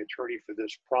my attorney for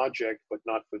this project, but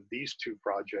not for these two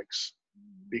projects,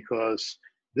 because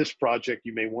this project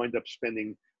you may wind up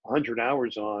spending 100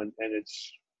 hours on, and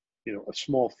it's, a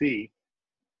small fee.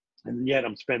 And yet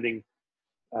I'm spending,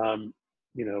 time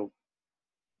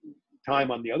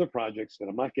on the other projects that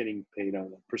I'm not getting paid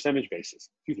on a percentage basis.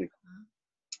 Excuse me.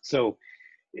 So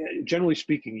generally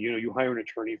speaking, you hire an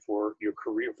attorney for your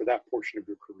career, for that portion of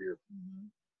your career,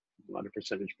 on a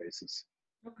percentage basis.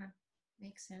 Okay,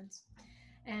 makes sense.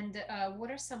 And what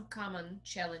are some common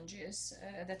challenges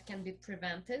that can be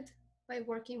prevented by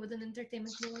working with an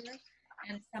entertainment lawyer,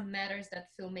 and some matters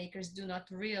that filmmakers do not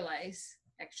realize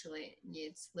actually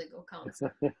needs legal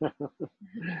counsel?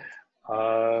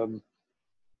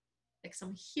 Like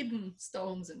some hidden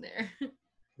stones in there.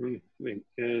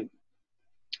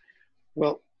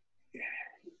 Well,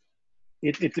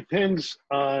 it depends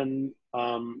on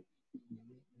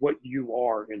what you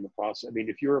are in the process. I mean,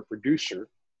 if you're a producer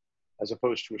as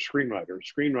opposed to a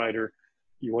screenwriter,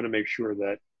 you want to make sure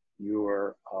that you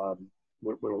are,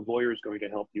 what a lawyer is going to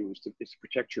help you is to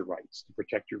protect your rights, to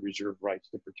protect your reserved rights,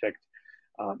 to protect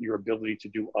Your ability to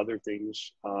do other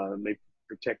things may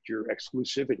protect your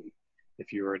exclusivity.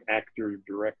 If you're an actor,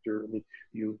 director, I mean,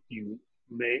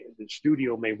 the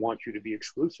studio may want you to be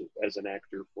exclusive as an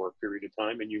actor for a period of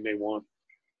time, and you may want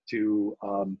to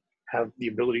have the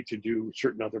ability to do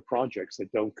certain other projects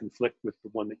that don't conflict with the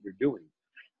one that you're doing.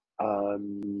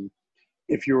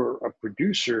 If you're a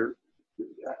producer,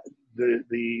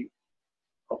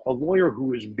 a lawyer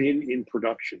who has been in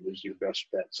production is your best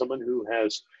bet. Someone who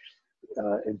has,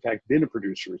 in fact, been a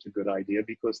producer is a good idea,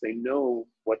 because they know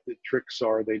what the tricks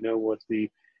are. They know what the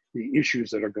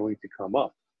issues that are going to come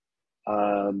up.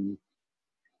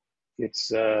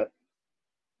 It's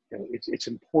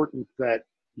important that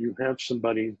you have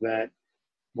somebody that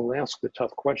will ask the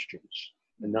tough questions,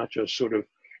 and not just sort of,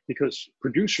 because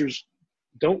producers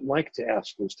don't like to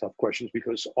ask those tough questions,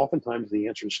 because oftentimes the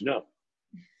answer is no.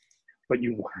 But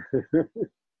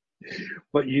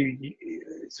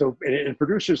and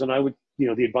producers, and I would,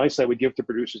 the advice I would give to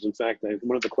producers, in fact,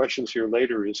 one of the questions here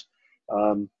later is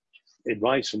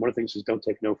advice, and one of the things is don't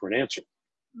take no for an answer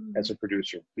as a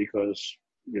producer, because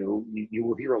you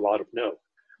will hear a lot of no.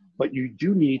 But you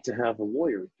do need to have a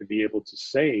lawyer to be able to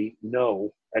say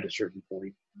no at a certain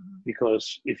point,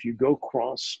 because if you go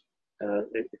cross,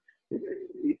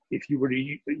 if you were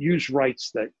to use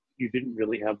rights that you didn't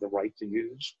really have the right to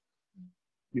use,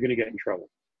 you're going to get in trouble.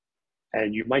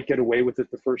 And you might get away with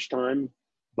it the first time,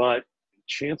 but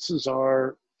chances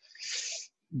are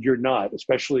you're not,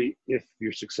 especially if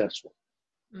you're successful.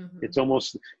 It's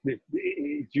almost, do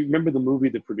you remember the movie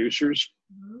The Producers?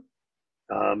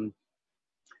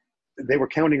 They were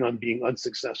counting on being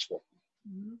unsuccessful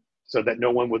so that no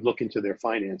one would look into their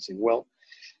financing. Well,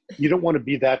 you don't want to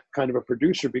be that kind of a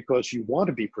producer, because you want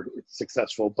to be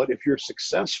successful. But if you're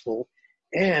successful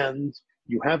and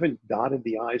you haven't dotted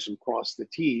the I's and crossed the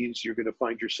T's, you're going to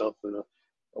find yourself in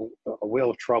a whale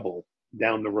of trouble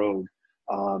down the road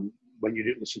when you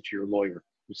didn't listen to your lawyer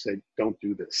who said, don't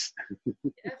do this.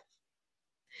 Yeah.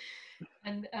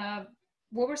 And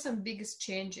what were some biggest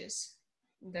changes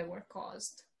that were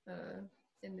caused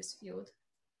in this field?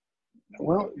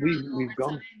 Well, we've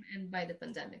gone. And by the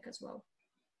pandemic as well.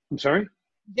 I'm sorry?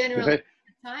 Generally, at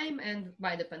the time and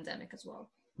by the pandemic as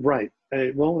well. Right.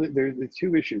 Well, there are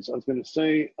two issues. I was going to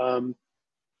say, well,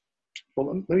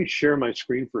 let me share my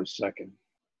screen for a second.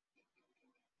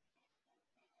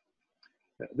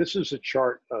 This is a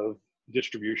chart of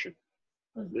distribution.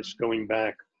 This going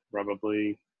back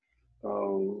probably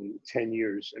 10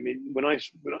 years. I mean, when I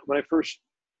first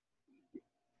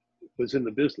was in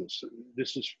the business,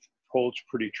 this holds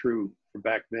pretty true for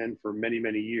back then for many,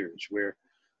 many years, where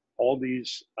all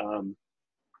these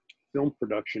film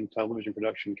production, television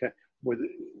production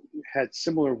had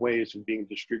similar ways of being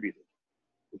distributed,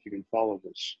 if you can follow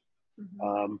this.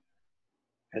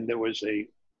 And there was a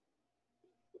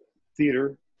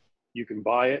theater, you can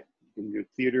buy it in your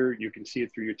theater, you can see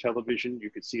it through your television, you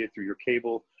can see it through your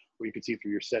cable, or you can see it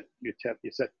through your set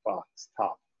box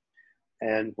top.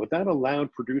 And what that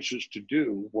allowed producers to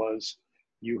do was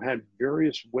you had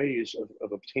various ways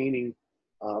of obtaining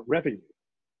revenue.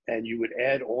 And you would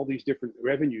add all these different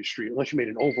revenue streams. Unless you made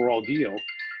an overall deal,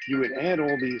 you would add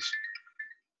all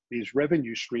these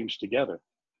revenue streams together.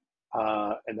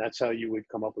 And that's how you would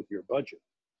come up with your budget.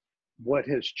 What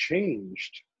has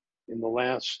changed in the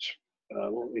last,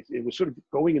 it was sort of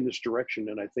going in this direction.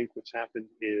 And I think what's happened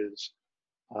is,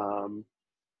 let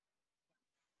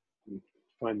me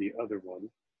find the other one.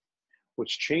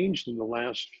 What's changed in the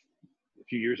last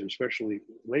few years, and especially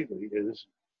lately, is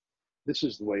this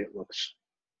is the way it looks.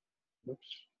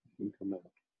 Oops, didn't come out.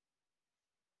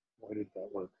 Why did that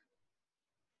work?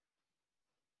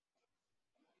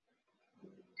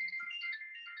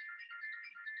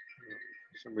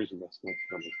 For some reason, that's not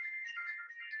coming.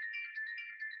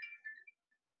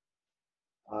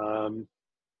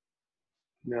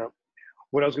 Now,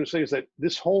 what I was going to say is that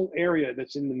this whole area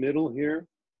that's in the middle here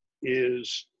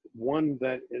is one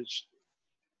that is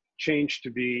changed to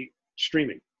be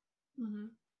streaming.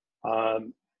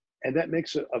 And that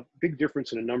makes a big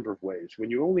difference in a number of ways. When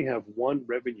you only have one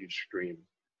revenue stream,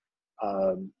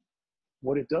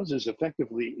 what it does is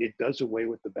effectively, it does away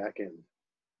with the back end.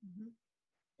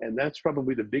 And that's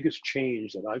probably the biggest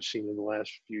change that I've seen in the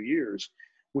last few years,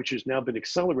 which has now been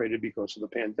accelerated because of the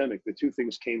pandemic. The two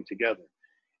things came together.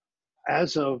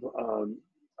 As of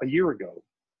a year ago,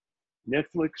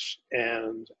 Netflix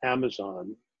and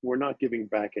Amazon were not giving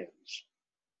back ends.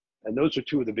 And those are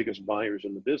two of the biggest buyers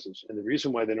in the business. And the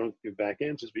reason why they don't give back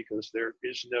ends is because there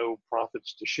is no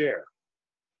profits to share.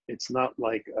 It's not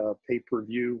like a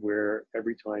pay-per-view where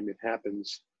every time it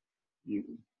happens, you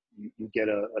get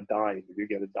a dime, you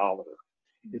get $1.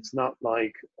 It's not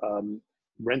like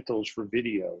rentals for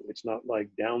video. It's not like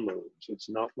downloads. It's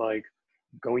not like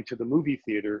going to the movie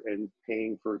theater and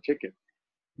paying for a ticket.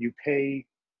 You pay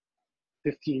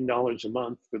 $15 a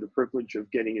month for the privilege of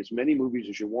getting as many movies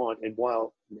as you want. And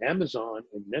while Amazon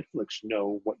and Netflix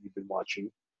know what you've been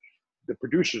watching, the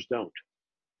producers don't.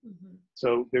 Mm-hmm.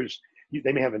 So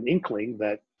they may have an inkling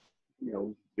that, you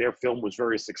know, their film was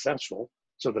very successful,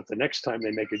 so that the next time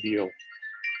they make a deal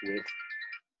with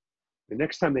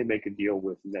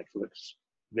Netflix,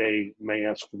 they may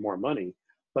ask for more money.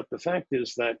 But the fact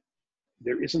is that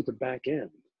there isn't a back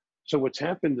end. So what's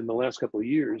happened in the last couple of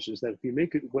years is that if you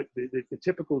make it, what the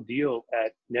typical deal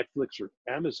at Netflix or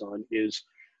Amazon is,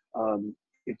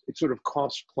 it's sort of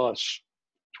cost plus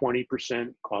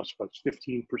 20%, cost plus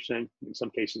 15%, in some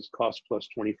cases cost plus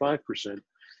 25%.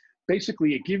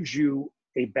 Basically, it gives you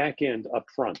a back end up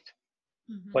front,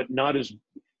 Mm-hmm. but not as,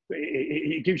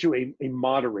 it gives you a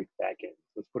moderate back end,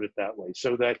 let's put it that way.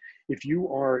 So that if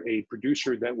you are a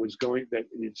producer that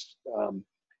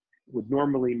would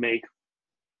normally make,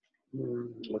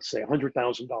 let's say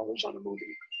 $100,000 on a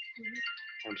movie,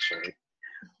 I'm sorry,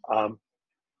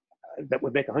 that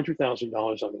would make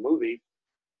 $100,000 on a movie,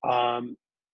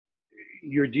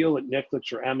 your deal at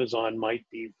Netflix or Amazon might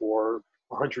be for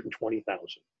 $120,000.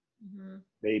 Mm-hmm.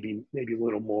 Maybe a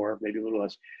little more, maybe a little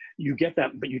less. You get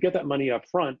that, but you get that money up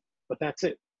front, but that's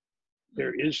it.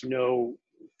 There is no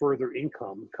further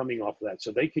income coming off of that.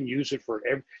 So they can use it for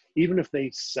even if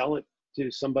they sell it to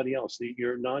somebody else,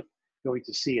 you're not going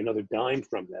to see another dime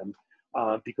from them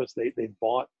because they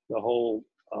bought the whole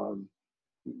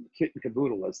kit and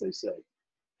caboodle, as they say.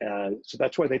 So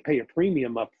that's why they pay a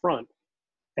premium up front,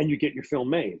 and you get your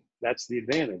film made. That's the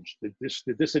advantage.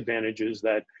 The disadvantage is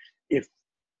that if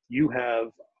you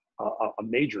have a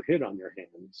major hit on your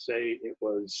hands, say it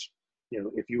was, you know,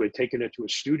 if you had taken it to a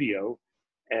studio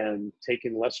and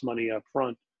taken less money up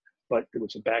front, but it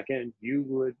was a back end, you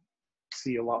would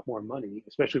see a lot more money,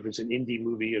 especially if it's an indie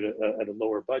movie at a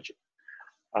lower budget.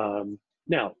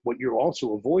 Now, what you're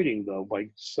also avoiding, though, by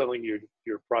selling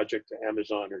your project to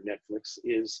Amazon or Netflix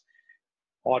is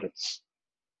audits,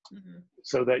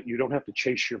 so that you don't have to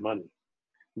chase your money.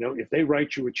 You know, if they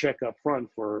write you a check up front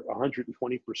for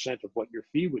 120% of what your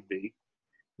fee would be,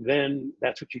 then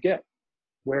that's what you get.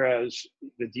 Whereas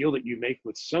the deal that you make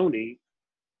with Sony,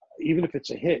 even if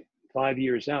it's a hit 5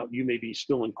 years out, you may be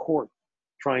still in court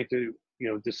trying to, you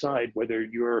know, decide whether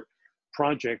your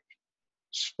project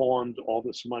spawned all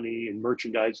this money in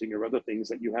merchandising or other things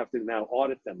that you have to now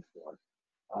audit them for.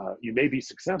 You may be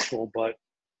successful, but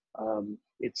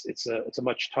it's a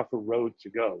much tougher road to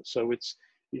go. So it's,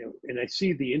 you know, and I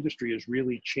see the industry is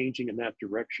really changing in that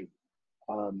direction.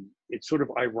 It's sort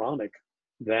of ironic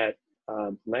that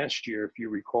last year, if you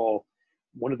recall,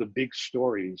 one of the big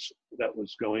stories that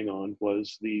was going on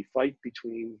was the fight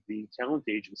between the talent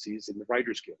agencies and the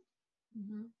Writers Guild.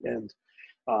 And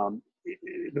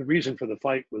the reason for the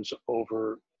fight was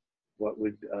over what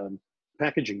would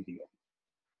packaging deal.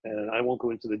 And I won't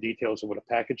go into the details of what a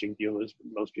packaging deal is, but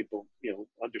most people, you know,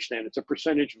 understand it's a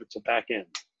percentage of it's a back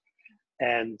end.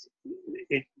 And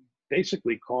it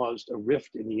basically caused a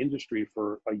rift in the industry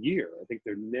for a year. I think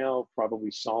they're now probably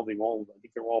solving all of them. I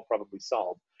think they're all probably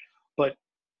solved. But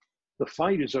the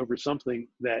fight is over something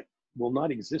that will not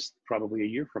exist probably a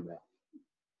year from now,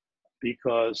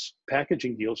 because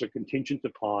packaging deals are contingent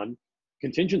upon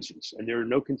contingencies, and there are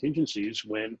no contingencies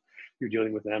when you're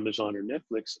dealing with Amazon or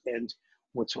Netflix. And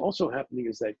what's also happening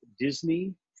is that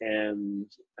Disney,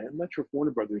 and I'm not sure if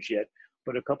Warner Brothers yet,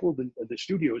 but a couple of the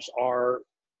studios are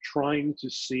trying to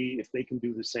see if they can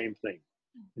do the same thing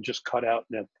and just cut out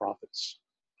net profits.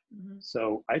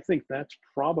 So I think that's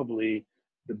probably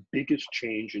the biggest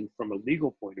change from a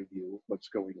legal point of view, what's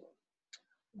going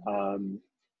on.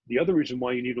 The other reason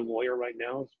why you need a lawyer right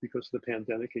now is because of the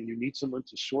pandemic, and you need someone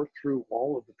to sort through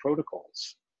all of the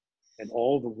protocols and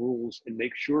all the rules and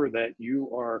make sure that you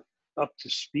are up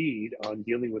to speed on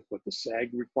dealing with what the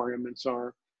SAG requirements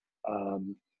are,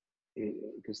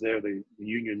 because they're the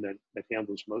union that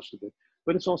handles most of it.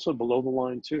 But it's also below the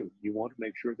line too. You want to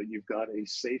make sure that you've got a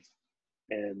safe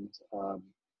and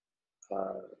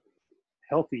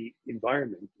healthy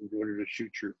environment in order to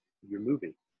shoot your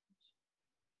movie.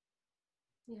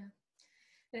 Yeah,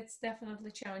 it's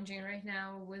definitely challenging right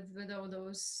now with all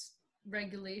those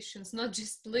regulations, not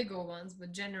just legal ones,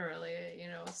 but generally, you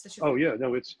know, it's such a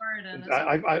it's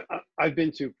I've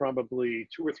been to probably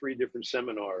 2 or 3 different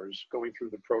seminars going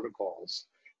through the protocols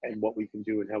and what we can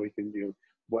do and how we can do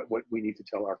what we need to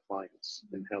tell our clients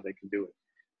and how they can do it.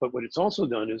 But what it's also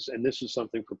done is, and this is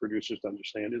something for producers to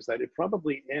understand, is that it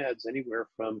probably adds anywhere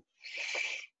from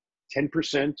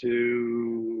 10%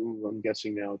 to, I'm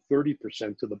guessing now,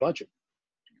 30% to the budget.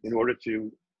 in order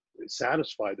to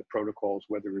satisfy the protocols,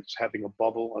 whether it's having a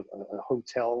bubble, a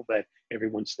hotel that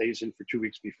everyone stays in for 2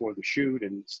 weeks before the shoot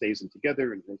and stays in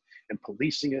together, and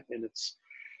policing it. And it's,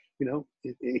 you know,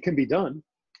 it can be done.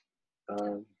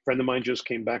 A friend of mine just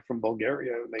came back from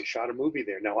Bulgaria and they shot a movie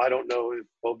there. Now, I don't know if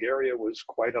Bulgaria was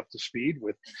quite up to speed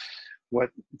with what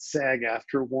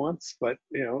SAG-AFTRA wants, but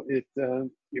you know, it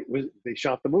was, they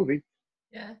shot the movie.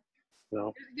 Yeah.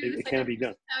 So it can be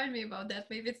done. Telling me about that.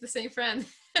 Maybe it's the same friend.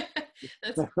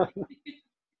 That's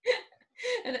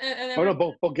oh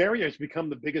no, Bulgaria has become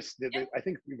the biggest, I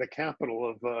think, the capital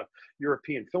of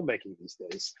European filmmaking these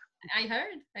days. I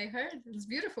heard. It's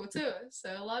beautiful too.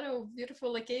 So a lot of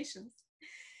beautiful locations.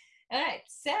 All right.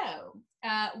 So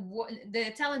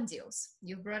the talent deals.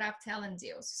 You brought up talent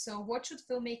deals. So what should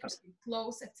filmmakers pay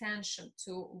close attention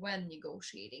to when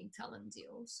negotiating talent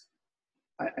deals?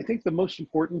 I think the most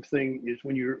important thing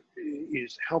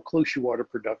is how close you are to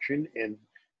production, and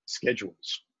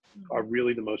schedules are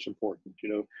really the most important. You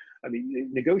know, I mean,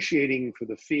 negotiating for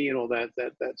the fee and all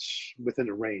that's within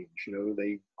a range. You know,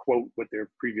 they quote what their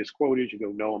previous quote is. You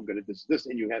go, no, I'm going to this,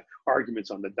 and you have arguments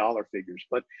on the dollar figures.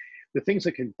 But the things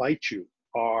that can bite you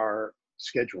are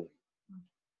scheduling,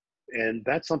 and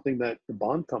that's something that the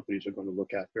bond companies are going to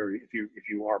look at if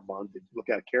you are bonded, look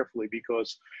at carefully,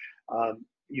 because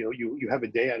you know, you have a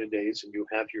day out of days, and you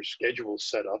have your schedule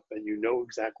set up, and you know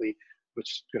exactly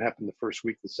what's going to happen the first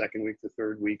week, the second week, the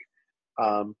third week.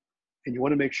 And you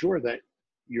want to make sure that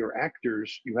your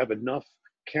actors, you have enough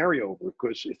carryover,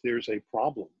 because if there's a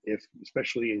problem,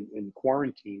 especially in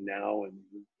quarantine now and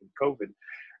in COVID,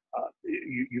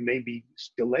 you may be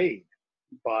delayed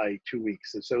by 2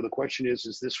 weeks. And so the question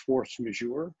is this force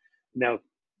majeure? Now,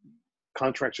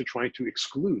 contracts are trying to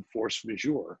exclude force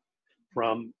majeure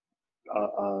from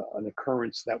an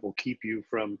occurrence that will keep you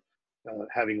from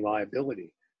having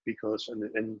liability, because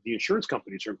and the insurance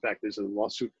companies are, in fact, there's a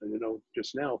lawsuit, you know,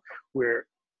 just now, where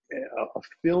a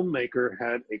filmmaker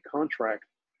had a contract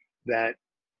that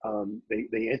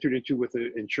they entered into with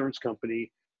an insurance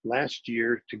company last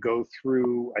year to go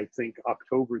through, I think,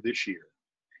 October this year.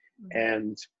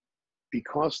 And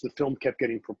because the film kept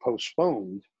getting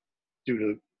postponed due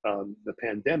to the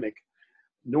pandemic,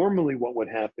 normally what would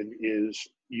happen is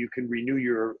you can renew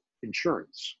your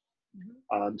insurance.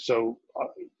 So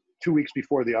 2 weeks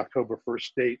before the October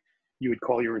 1st date, you would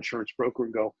call your insurance broker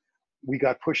and go, we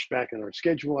got pushed back in our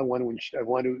schedule. I want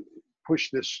to push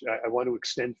this. I want to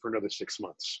extend for another 6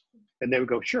 months. And they would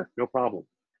go, sure, no problem.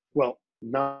 Well,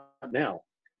 not now,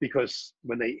 because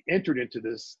when they entered into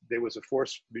this, there was a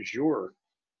force majeure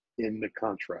in the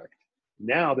contract.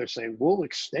 Now they're saying, we'll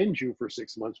extend you for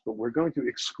 6 months, but we're going to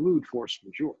exclude force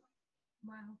majeure.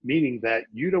 Wow. Meaning that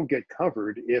you don't get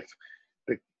covered if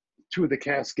the two of the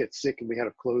cast get sick and we had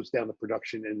to close down the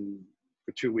production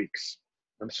for 2 weeks.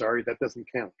 I'm sorry, that doesn't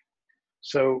count.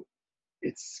 So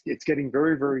it's getting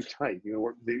very, very tight. You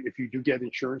know, if you do get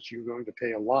insurance, you're going to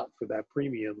pay a lot for that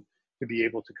premium to be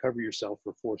able to cover yourself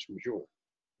for force majeure.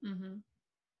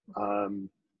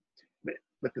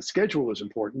 But the schedule is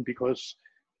important, because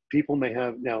people may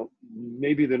have, now,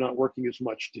 maybe they're not working as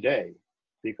much today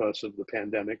because of the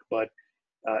pandemic, but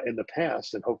in the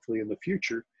past, and hopefully in the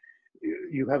future,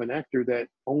 you have an actor that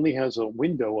only has a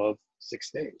window of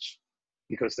 6 days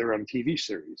because they're on TV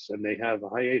series and they have a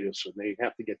hiatus and they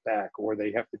have to get back, or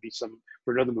they have to be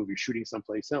for another movie shooting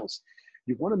someplace else.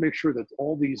 You want to make sure that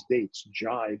all these dates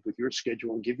jive with your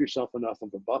schedule and give yourself enough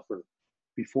of a buffer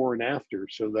before and after,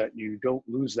 so that you don't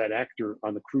lose that actor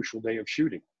on the crucial day of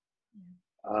shooting.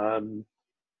 I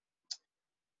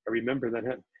remember that,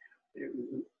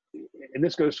 and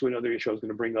this goes to another issue I was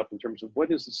going to bring up in terms of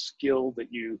what is the skill that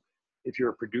if you're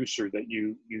a producer, that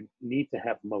you need to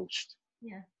have most.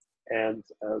 Yeah. And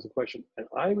as a question, and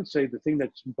I would say the thing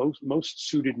that's most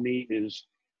suited me is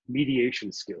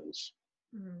mediation skills,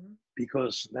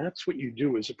 because that's what you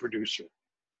do as a producer.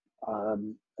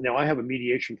 Now, I have a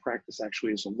mediation practice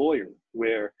actually as a lawyer,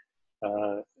 where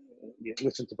you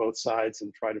listen to both sides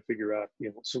and try to figure out, you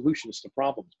know, solutions to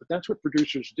problems. But that's what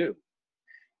producers do.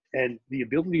 And the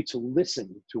ability to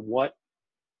listen to what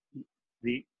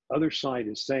the other side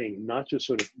is saying, not just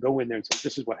sort of go in there and say,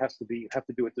 this is what has to be, you have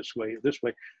to do it this way,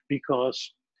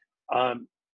 because I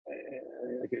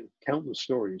get countless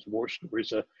stories, war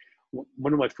stories.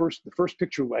 One of the first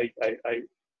picture I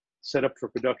set up for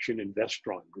production in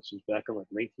Vestron, this was back in like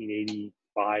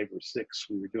 1985 or 6,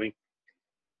 we were doing.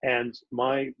 And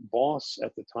my boss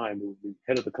at the time, the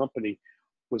head of the company,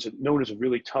 was known as a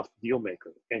really tough deal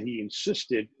maker. And he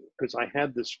insisted, because I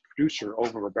had this producer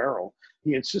over a barrel,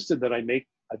 he insisted that I make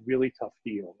a really tough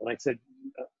deal. And I said,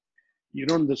 you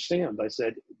don't understand. I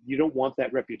said, you don't want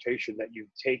that reputation that you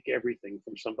take everything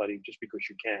from somebody just because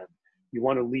you can. You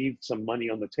want to leave some money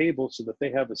on the table so that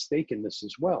they have a stake in this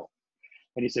as well.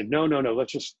 And he said, no, no, no,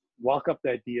 let's just lock up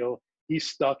that deal. He's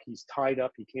stuck, he's tied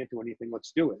up, he can't do anything,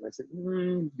 let's do it. And I said,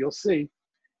 you'll see.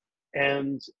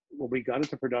 And when we got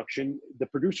into production, the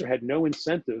producer had no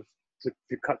incentive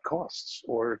to cut costs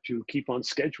or to keep on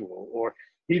schedule, or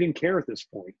he didn't care at this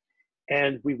point.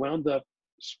 And we wound up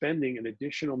spending an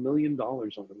additional $1 million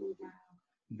on the movie.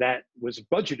 That was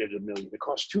budgeted $1 million. It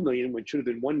cost $2 million, which should have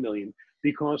been $1 million,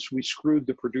 because we screwed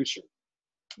the producer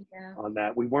on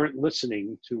that. We weren't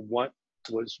listening to what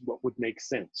would make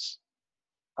sense.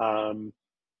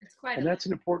 It's quite and that's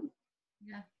an important.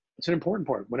 Yeah. It's an important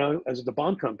part. When I was at the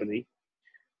Bond company,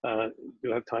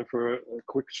 do I have time for a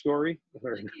quick story?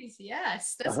 Please,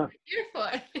 yes, that's what we're here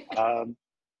for.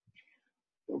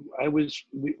 I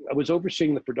was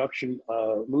overseeing the production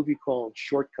of a movie called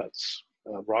Shortcuts,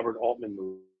 Robert Altman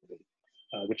movie,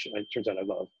 which it turns out I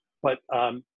love. But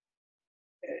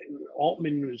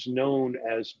Altman was known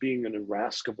as being an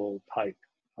irascible type.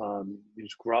 He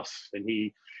was gruff, and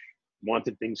he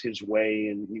wanted things his way,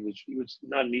 and he was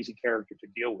not an easy character to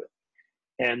deal with.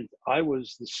 And I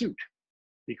was the suit,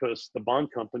 because the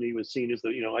Bond company was seen as the,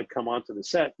 I'd come onto the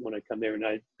set when I come there and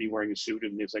I'd be wearing a suit,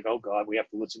 and it's like, oh God, we have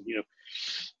to listen,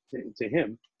 to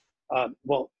him.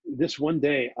 Well, this one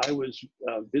day I was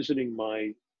visiting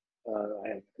my, I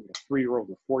had a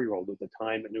 3-year-old or 4-year-old at the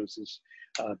time, and it was this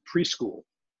preschool.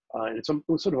 And it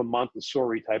was sort of a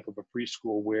Montessori type of a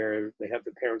preschool where they have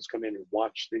the parents come in and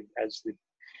watch as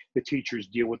the teachers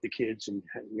deal with the kids, and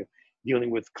dealing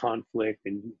with conflict,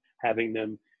 and having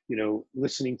them,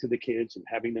 listening to the kids, and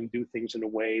having them do things in a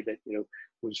way that,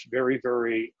 was very,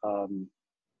 very,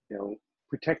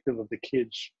 protective of the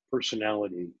kids'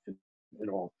 personality and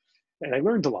all. And I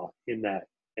learned a lot in that.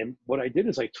 And what I did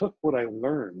is I took what I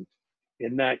learned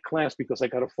in that class, because I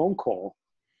got a phone call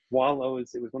while it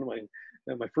was one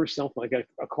of my first cell phone. I got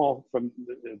a call from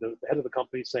the head of the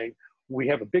company saying, we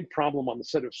have a big problem on the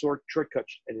set of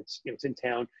Shortcuts, and it's in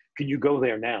town. Can you go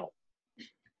there now?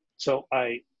 So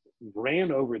I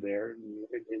ran over there,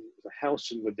 in a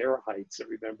house in Ladera Heights, I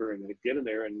remember, and I get in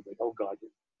there, and like, oh God,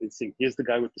 here's the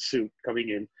guy with the suit coming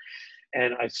in.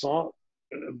 And I saw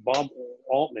Bob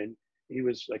Altman. He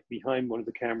was like behind one of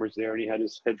the cameras there, and he had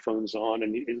his headphones on,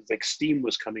 and it was like steam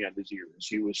was coming out of his ears.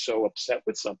 He was so upset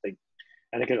with something.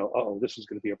 And I go, oh, this is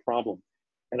going to be a problem.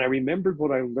 And I remembered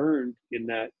what I learned in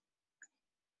that,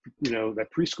 that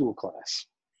preschool class.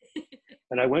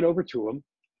 And I went over to him,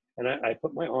 and I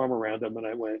put my arm around him, and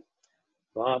I went,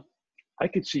 Bob, I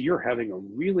could see you're having a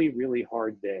really, really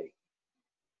hard day.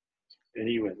 And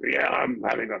he went, yeah, I'm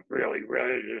having a really,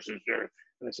 really, this is there.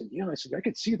 And I said, yeah, I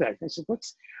could see that. I said,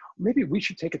 maybe we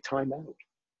should take a time out.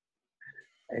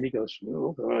 And he goes,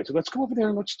 no. I said, let's go over there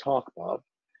and let's talk, Bob.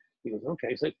 He goes, okay.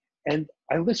 I said, and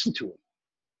I listened to him,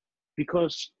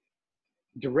 because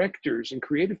directors and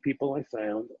creative people, I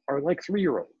found, are like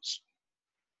 3-year-olds.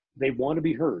 They want to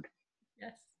be heard.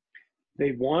 Yes.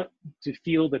 They want to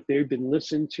feel that they've been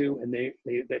listened to, and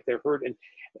that they're heard. And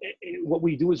what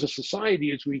we do as a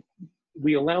society is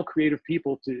we allow creative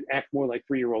people to act more like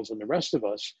 3-year-olds than the rest of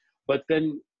us. But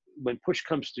then when push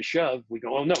comes to shove, we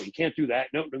go, oh no, you can't do that.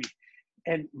 No.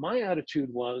 And my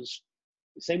attitude was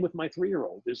the same with my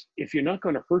 3-year-old, is if you're not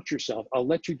going to hurt yourself, I'll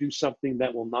let you do something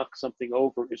that will knock something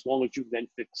over, as long as you then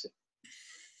fix it.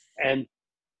 And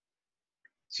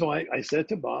so I said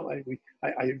to Bob,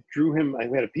 I drew him,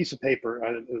 I had a piece of paper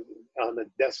on the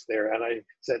desk there, and I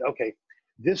said, okay,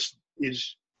 this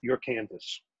is your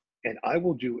canvas, and I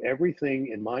will do everything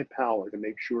in my power to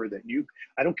make sure that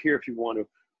I don't care if you want to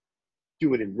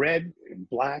do it in red and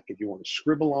black, if you want to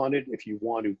scribble on it, if you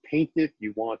want to paint it,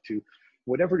 you want to,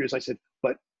 whatever it is. I said,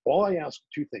 but all I ask,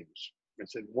 2 things. I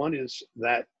said, one is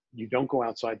that you don't go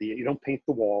outside you don't paint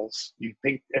the walls, you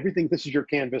paint everything. This is your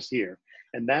canvas here.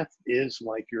 And that is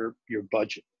like your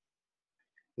budget.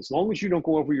 As long as you don't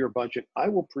go over your budget, I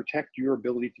will protect your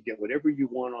ability to get whatever you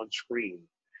want on screen.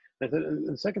 And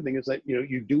the second thing is that,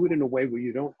 you do it in a way where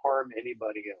you don't harm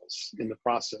anybody else in the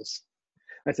process.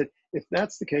 I said, if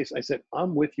that's the case, I said,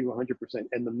 I'm with you 100%.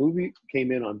 And the movie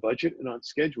came in on budget and on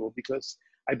schedule because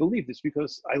I believe this,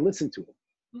 because I listened to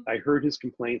him. I heard his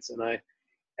complaints, and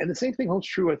the same thing holds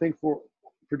true, I think, for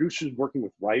producers working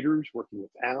with writers, working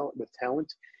with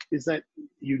talent, is that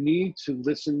you need to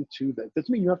listen to that. Doesn't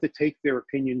mean you have to take their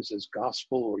opinions as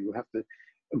gospel, or you have to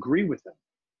agree with them,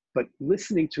 but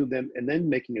listening to them and then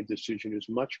making a decision is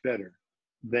much better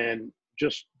than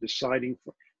just deciding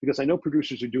because I know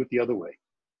producers who do it the other way,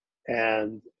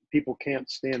 and people can't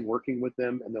stand working with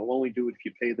them, and they'll only do it if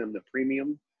you pay them the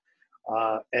premium.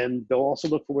 And they'll also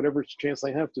look for whatever chance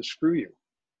they have to screw you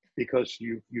because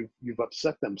you've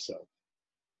upset them so.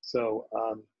 So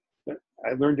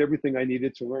I learned everything I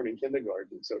needed to learn in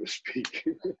kindergarten, so to speak.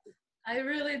 I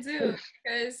really do,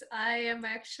 because I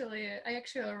actually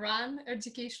run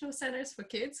educational centers for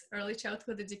kids, early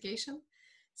childhood education.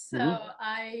 So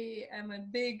I am a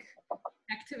big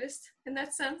activist in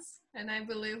that sense, and I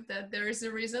believe that there is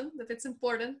a reason that it's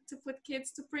important to put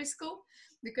kids to preschool,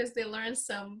 because they learn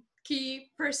some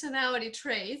key personality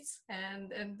traits,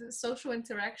 and the social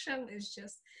interaction is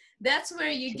just, that's where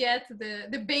you get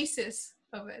the basis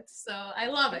of it. So I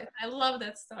love it. I love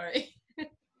that story.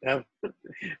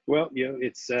 Well,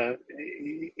 it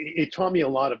taught me a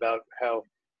lot about how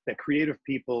that creative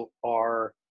people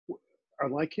are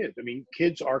like kids. I mean,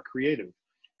 kids are creative,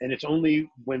 and it's only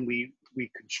when we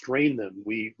constrain them,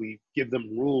 we give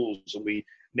them rules, and we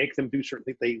make them do certain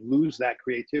things, they lose that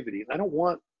creativity. And I don't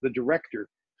want the director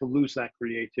to lose that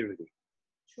creativity.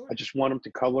 Sure. I just want them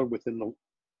to color within the,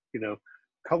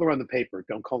 color on the paper,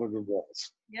 don't color the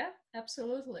walls. Yeah,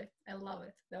 absolutely. I love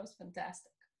it. That was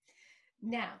fantastic.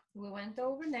 Now, we went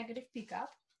over negative pickup,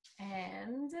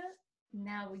 and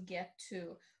now we get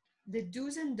to the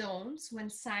do's and don'ts when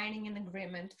signing an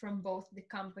agreement from both the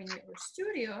company or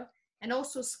studio and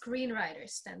also screenwriter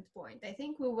standpoint. I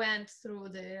think we went through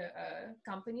the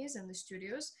companies and the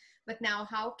studios, but now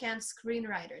how can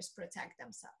screenwriters protect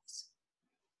themselves?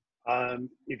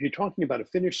 If you're talking about a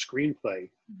finished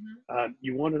screenplay,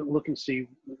 you want to look and see,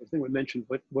 I think we mentioned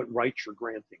what rights you're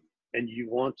granting. And you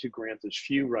want to grant as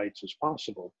few rights as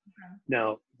possible. Okay.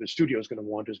 Now, the studio is going to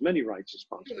want as many rights as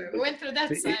possible. Sure. We went through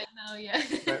that side now, yeah.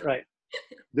 Right.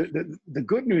 The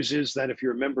good news is that if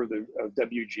you're a member of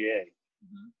WGA,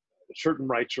 certain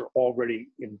rights are already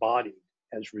embodied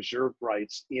as reserved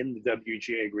rights in the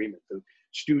WGA agreement. The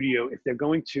studio, if they're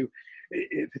going to,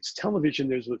 if it's television,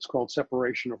 there's what's called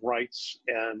separation of rights.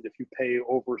 And if you pay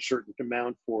over a certain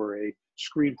amount for a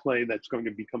screenplay that's going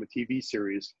to become a TV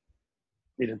series,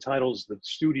 it entitles the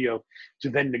studio to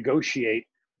then negotiate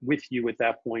with you at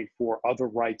that point for other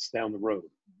rights down the road.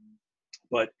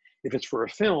 But if it's for a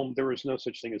film, there is no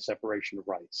such thing as separation of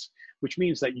rights, which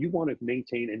means that you want to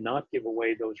maintain and not give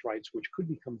away those rights, which could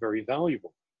become very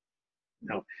valuable.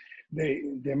 Now,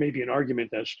 there may be an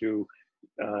argument as to,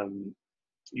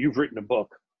 you've written a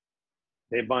book,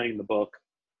 they're buying the book,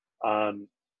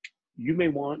 you may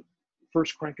want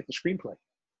first crack at the screenplay.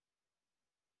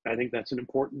 I think that's an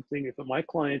important thing. If my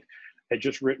client had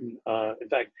just written, in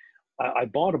fact, I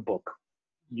bought a book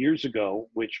years ago,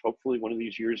 which hopefully one of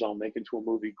these years I'll make into a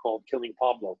movie called Killing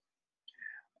Pablo.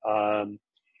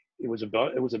 It was a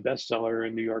bestseller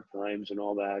in New York Times and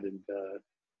all that. And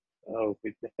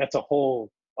that's a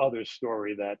whole other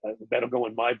story that'll go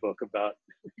in my book about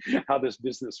how this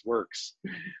business works.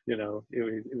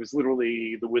 It was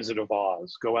literally the Wizard of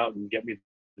Oz. Go out and get me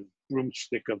the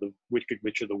broomstick of the Wicked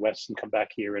Witch of the West and come back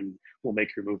here and we'll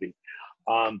make your movie.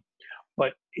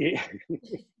 But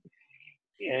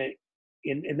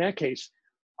in that case,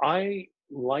 I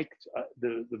liked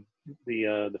the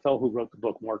fellow who wrote the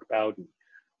book, Mark Bowden.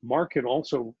 Mark had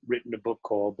also written a book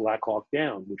called Black Hawk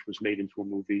Down, which was made into a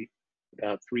movie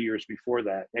about 3 years before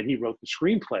that. And he wrote the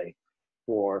screenplay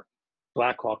for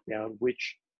Black Hawk Down,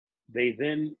 which they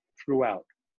then threw out.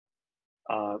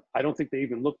 I don't think they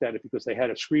even looked at it because they had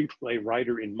a screenplay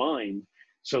writer in mind,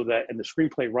 and the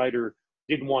screenplay writer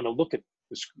didn't want to look at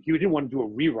he didn't want to do a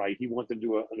rewrite. He wanted to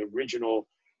do an original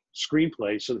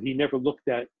screenplay. So he never looked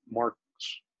at Mark's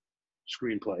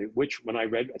screenplay, which when I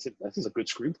read, I said, this is a good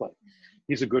screenplay.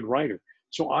 He's a good writer.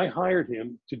 So I hired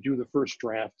him to do the first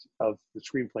draft of the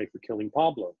screenplay for Killing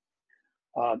Pablo.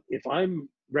 If I'm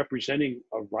representing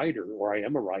a writer, or I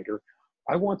am a writer,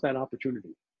 I want that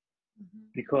opportunity.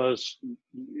 Because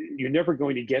you're never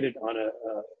going to get it on a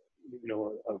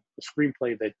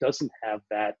screenplay that doesn't have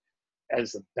that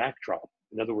as a backdrop.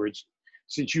 In other words,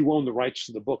 since you own the rights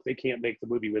to the book, they can't make the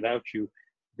movie without you.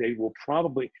 They will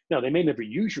probably, now they may never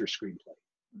use your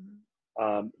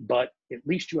screenplay, but at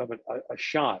least you have a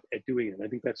shot at doing it. And I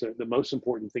think that's the most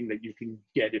important thing that you can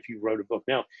get if you wrote a book.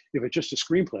 Now, if it's just a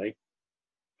screenplay,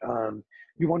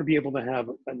 you want to be able to have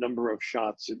a number of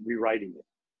shots at rewriting it.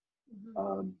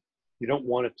 You don't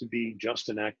want it to be just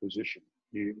an acquisition,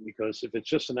 because if it's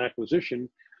just an acquisition,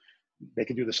 they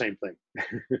can do the same thing.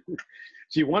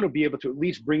 So you want to be able to at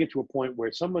least bring it to a point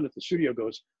where someone at the studio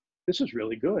goes, this is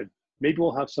really good. Maybe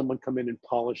we'll have someone come in and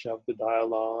polish out the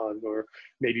dialogue, or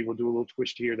maybe we'll do a little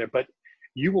twist here or there, but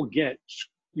you will get,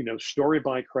 story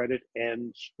by credit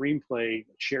and screenplay,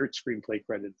 shared screenplay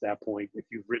credit at that point if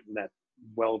you've written that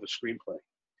well of a screenplay.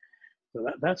 So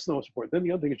that's the most important. Then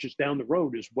the other thing is just down the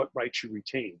road is what rights you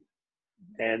retain.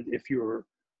 And if you're,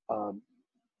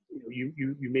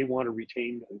 you may want to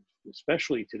retain,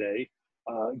 especially today,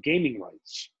 gaming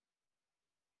rights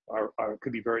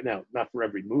could be very, now not for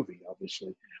every movie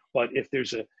obviously, but if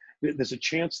there's a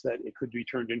chance that it could be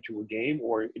turned into a game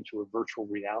or into a virtual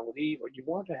reality, or you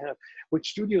want to have what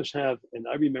studios have. And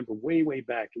I remember way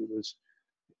back, it was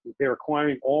they're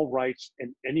acquiring all rights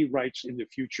and any rights in the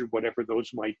future, whatever those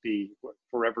might be,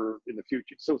 forever in the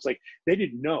future. So it's like they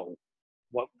didn't know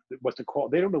what to call.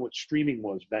 They don't know what streaming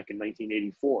was back in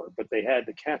 1984, but they had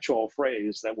the catch-all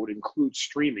phrase that would include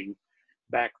streaming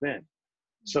back then.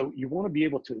 So you want to be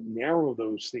able to narrow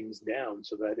those things down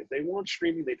so that if they want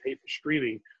streaming, they pay for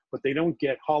streaming, but they don't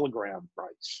get hologram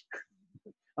rights.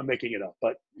 I'm making it up,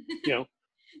 but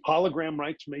hologram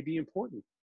rights may be important.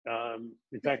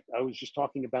 In fact, I was just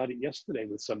talking about it yesterday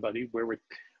with somebody where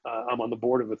I'm on the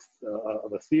board of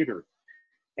a theater,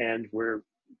 and we're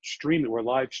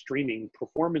live streaming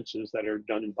performances that are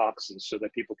done in boxes so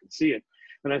that people can see it.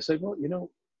 And I said, well,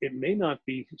 it may not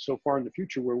be so far in the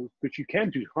future but you can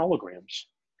do holograms,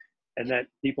 and that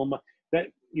people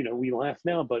we laugh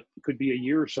now, but it could be a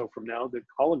year or so from now that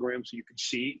holograms, you could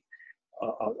see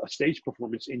a stage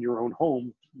performance in your own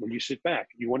home when you sit back.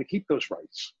 You want to keep those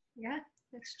rights. Yeah,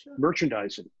 that's true.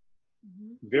 Merchandising,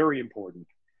 very important.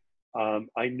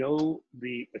 I know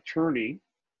the attorney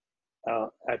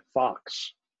at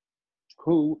Fox,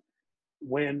 who,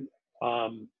 when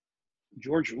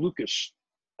George Lucas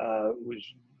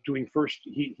was doing first,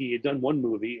 he had done one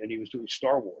movie and he was doing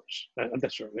Star Wars.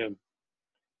 That's right.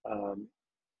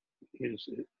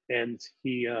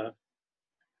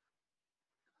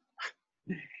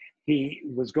 He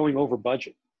was going over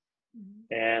budget,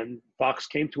 and Fox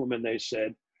came to him and they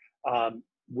said,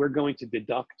 "We're going to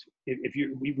deduct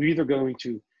we're either going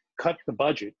to cut the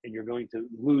budget and you're going to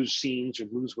lose scenes or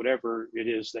lose whatever it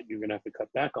is that you're going to have to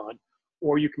cut back on,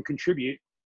 or you can contribute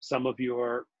some of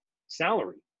your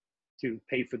salary to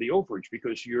pay for the overage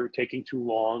because you're taking too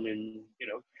long."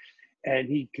 And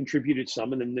he contributed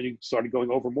some, and then he started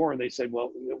going over more, and they said,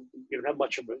 well, you don't have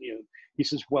much of it. He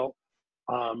says, well,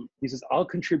 I'll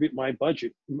contribute my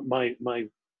budget,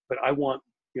 but I want,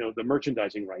 the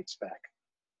merchandising rights back.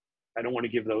 I don't want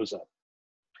to give those up.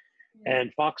 Yeah.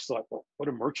 And Fox thought, well, what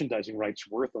are merchandising rights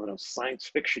worth on a science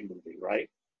fiction movie, right?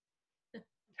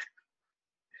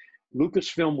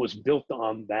 Lucasfilm was built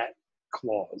on that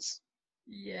clause.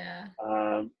 Yeah.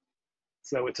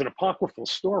 So it's an apocryphal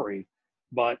story,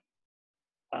 but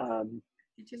I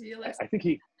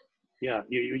think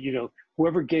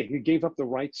whoever gave up the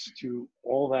rights to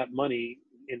all that money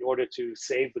in order to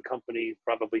save the company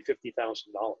probably $50,000.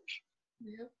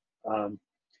 Yeah.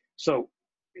 So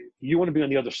you want to be on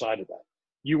the other side of that.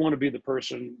 You want to be the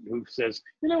person who says,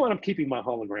 you know what, I'm keeping my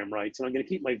hologram rights, and I'm going to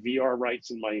keep my VR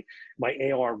rights and my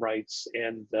AR rights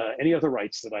and any other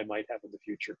rights that I might have in the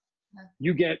future. Yeah.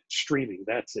 You get streaming.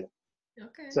 That's it.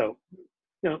 Okay. So,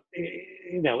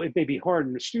 it may be hard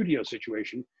in a studio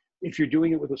situation. If you're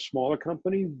doing it with a smaller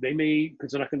company, they may,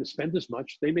 because they're not going to spend as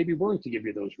much, they may be willing to give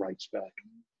you those rights back.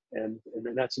 And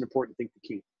that's an important thing to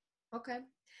keep. Okay.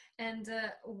 And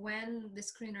when the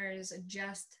screener is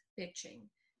just pitching,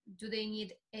 do they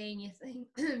need anything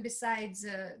besides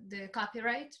the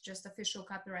copyright, just official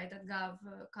copyright.gov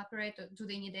copyright, or do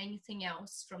they need anything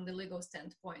else from the legal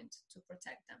standpoint to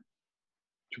protect them?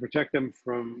 To protect them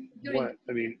from during what?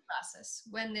 I mean, process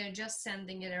when they're just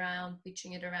sending it around,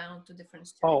 pitching it around to different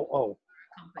studios.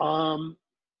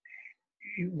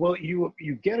 Well,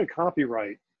 you get a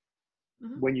copyright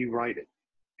when you write it.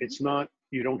 It's not,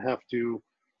 you don't have to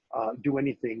do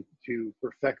anything to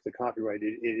perfect the copyright.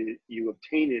 You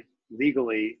obtain it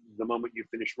legally the moment you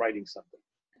finish writing something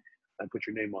and put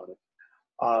your name on it.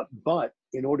 But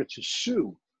in order to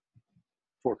sue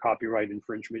for copyright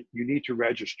infringement, you need to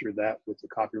register that with the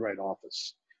Copyright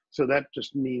Office. So that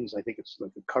just means, I think it's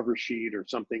like a cover sheet or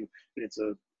something. It's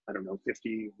I don't know,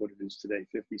 what it is today,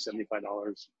 $50,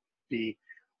 $75 fee.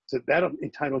 So that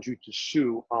entitles you to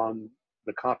sue on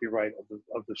the copyright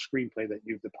of the screenplay that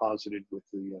you've deposited with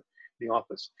the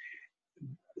office.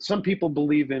 Some people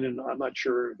believe in, and I'm not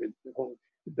sure,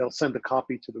 they'll send a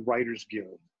copy to the Writers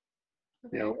Guild.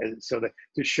 Okay. And so that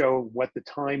to show what the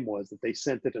time was that they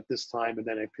sent it at this time, and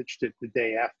then I pitched it the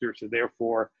day after. So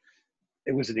therefore,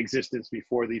 it was in existence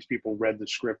before these people read the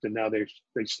script, and now they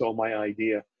stole my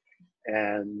idea.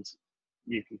 And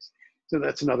so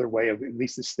that's another way of at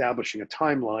least establishing a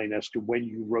timeline as to when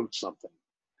you wrote something.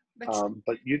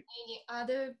 But any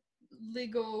other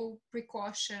legal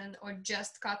precaution or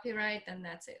just copyright, and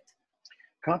that's it?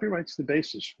 Copyright's the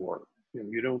basis for it.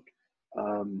 You don't.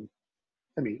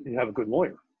 You have a good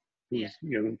lawyer who's,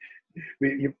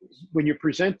 when you're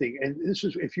presenting, and this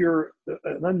is if you're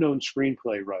an unknown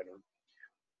screenplay writer,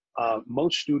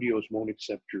 most studios won't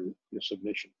accept your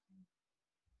submission,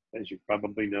 as you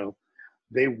probably know.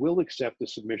 They will accept a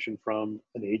submission from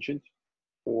an agent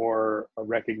or a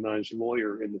recognized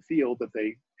lawyer in the field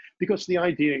because the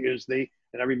idea is and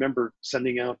I remember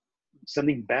sending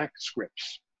back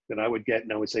scripts that I would get,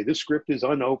 and I would say, this script is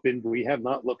unopened, we have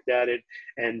not looked at it,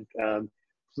 and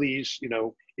please,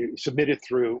 submit it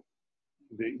through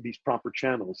these proper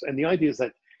channels. And the idea is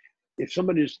that if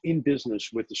someone is in business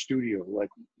with the studio, like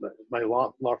my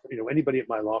law, anybody at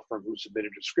my law firm who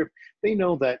submitted a script, they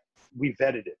know that we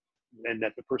vetted it and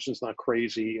that the person's not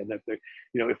crazy, and that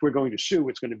if we're going to sue,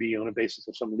 it's going to be on a basis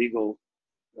of some legal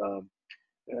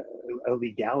a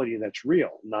legality that's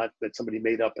real, not that somebody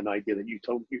made up an idea that you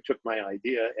took my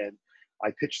idea and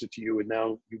I pitched it to you and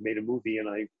now you made a movie and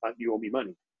you owe me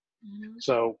money. Mm-hmm.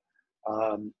 So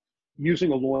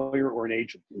using a lawyer or an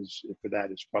agent is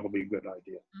probably a good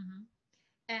idea. Mm-hmm.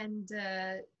 And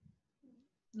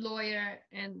lawyer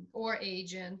or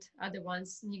agent are the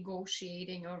ones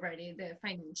negotiating already the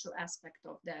financial aspect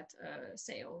of that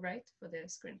sale, right, for the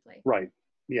screenplay? Right.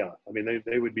 Yeah. I mean,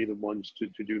 they would be the ones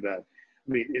to do that.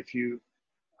 I mean, if you,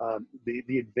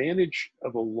 the advantage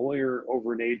of a lawyer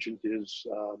over an agent is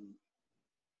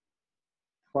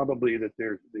probably that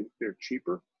they're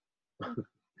cheaper,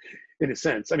 in a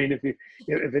sense. I mean,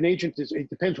 if an agent it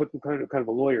depends what kind of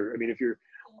a lawyer. I mean, if you're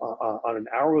on an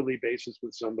hourly basis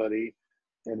with somebody,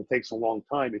 and it takes a long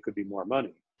time, it could be more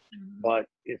money. Mm-hmm. But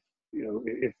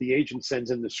if the agent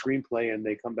sends in the screenplay and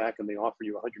they come back and they offer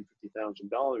you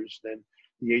 $150,000, then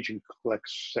the agent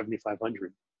collects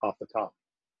 $7,500 off the top.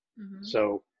 Mm-hmm.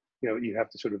 So, you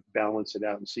have to sort of balance it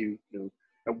out and see,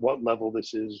 at what level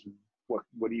this is, what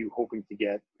are you hoping to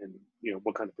get, and,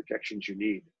 what kind of protections you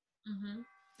need. Mm-hmm.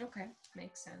 Okay,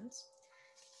 makes sense.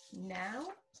 Now,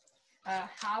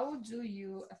 how do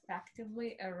you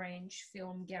effectively arrange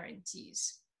film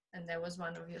guarantees? And that was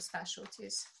one of your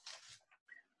specialties.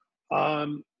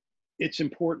 It's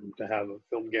important to have a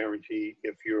film guarantee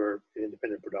if you're an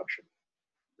independent production.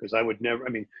 Because I would never,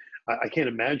 I can't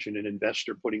imagine an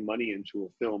investor putting money into a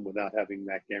film without having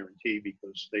that guarantee,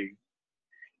 because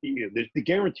the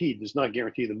guarantee does not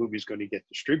guarantee the movie's going to get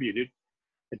distributed.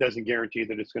 It doesn't guarantee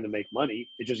that it's going to make money.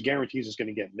 It just guarantees it's going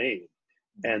to get made.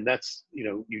 And that's,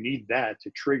 you need that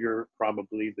to trigger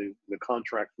probably the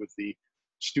contract with the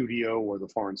studio or the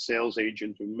foreign sales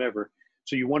agent or whomever.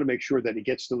 So you want to make sure that it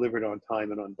gets delivered on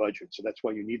time and on budget. So that's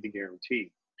why you need the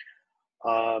guarantee.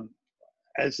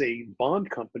 As a bond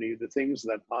company,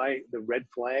 the red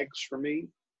flags for me,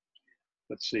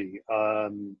 let's see,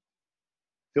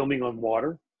 filming on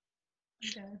water.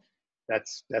 Okay.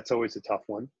 That's always a tough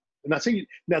one. I'm not saying,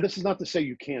 now this is not to say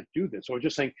you can't do this, or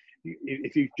just saying,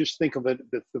 if you just think of it,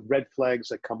 the red flags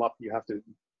that come up, you have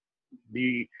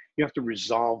to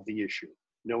resolve the issue,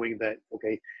 knowing that,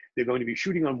 okay, they're going to be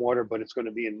shooting on water, but it's going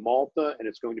to be in Malta, and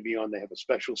it's going to be they have a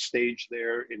special stage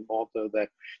there in Malta that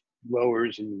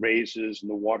lowers and raises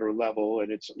the water level,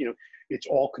 and it's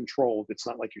all controlled. It's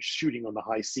not like you're shooting on the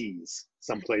high seas,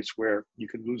 someplace where you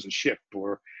could lose a ship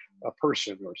or a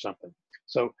person or something.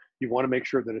 So you want to make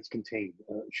sure that it's contained.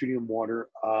 Shooting in water.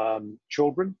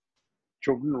 Children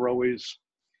are always,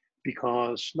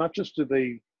 because not just do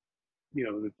they,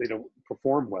 that they don't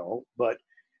perform well, but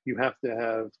you have to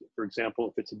have, for example,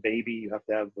 if it's a baby, you have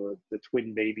to have the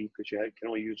twin baby, because you can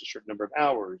only use a certain number of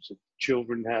hours. If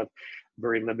children have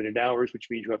very limited hours, which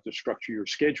means you have to structure your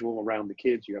schedule around the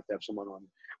kids. You have to have someone on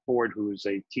board who is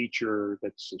a teacher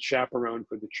that's a chaperone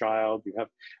for the child.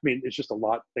 It's just a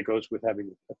lot that goes with having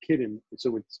a kid. And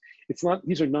so it's not,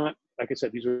 these are not, like I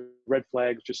said, these are red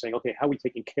flags, just saying, okay, how are we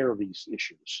taking care of these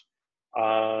issues?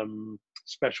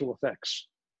 Special effects.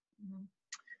 Mm-hmm.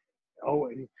 Oh,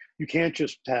 you can't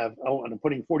just have, and I'm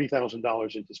putting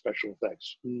 $40,000 into special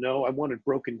effects. No, I want it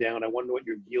broken down. I want to know what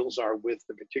your deals are with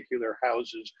the particular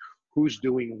houses, who's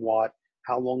doing what,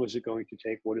 how long is it going to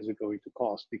take, what is it going to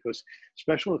cost? Because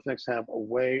special effects have a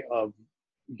way of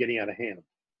getting out of hand.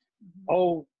 Mm-hmm.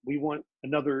 Oh, we want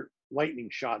another lightning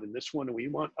shot in this one,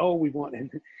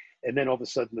 and and then all of a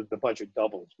sudden the budget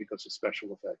doubles because of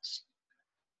special effects.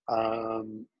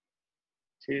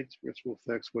 Kids, special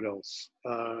effects, what else?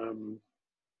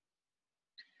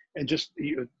 And just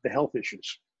the health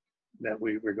issues that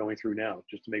we're going through now,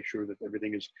 just to make sure that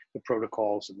everything is, the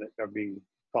protocols and that are being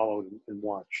followed and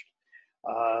watched.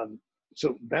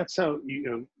 So that's how,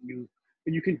 you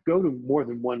can go to more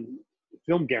than one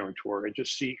film guarantor and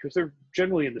just see, because they're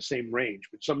generally in the same range,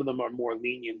 but some of them are more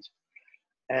lenient.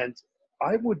 And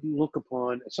I would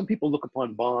some people look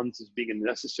upon bonds as being a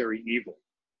necessary evil.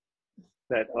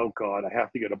 that, oh God, I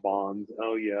have to get a bond.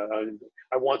 Oh yeah,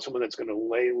 I want someone that's going to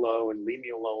lay low and leave me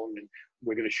alone, and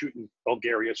we're going to shoot in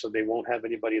Bulgaria so they won't have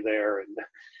anybody there. And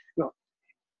you know,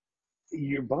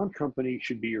 your bond company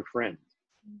should be your friend,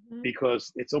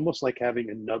 because it's almost like having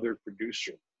another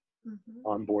producer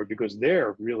on board, because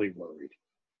they're really worried.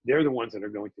 They're the ones that are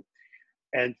going to.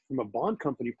 And from a bond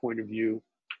company point of view,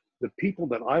 the people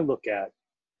that I look at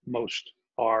most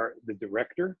are the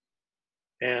director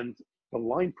and the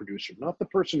line producer, not the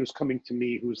person who's coming to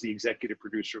me, who's the executive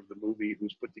producer of the movie,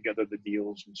 who's put together the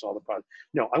deals and saw the product.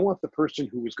 No, I want the person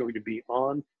who is going to be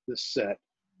on the set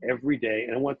every day.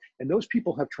 And those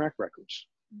people have track records.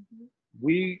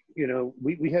 We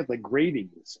had like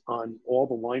gradings on all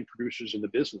the line producers in the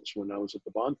business when I was at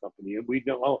the bond company. And we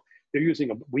know, oh,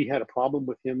 we had a problem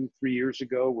with him 3 years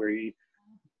ago where he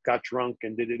got drunk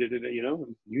and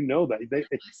that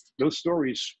those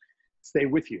stories stay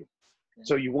with you.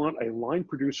 So you want a line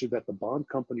producer that the bond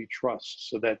company trusts,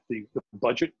 so that the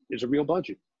budget is a real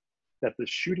budget, that the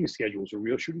shooting schedule is a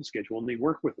real shooting schedule, and they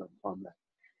work with them on that.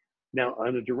 Now,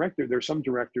 on a director, there's some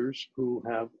directors who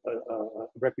have a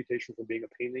reputation for being a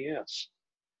pain in the ass.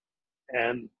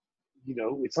 And,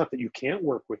 it's not that you can't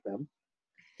work with them,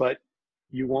 but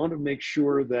you want to make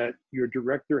sure that your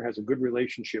director has a good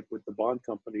relationship with the bond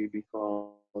company,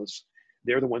 because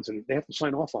they're the ones that they have to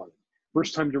sign off on it.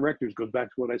 First-time directors, goes back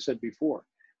to what I said before.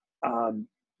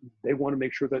 They want to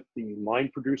make sure that the line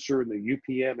producer and the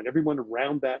UPM and everyone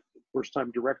around that first-time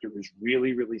director is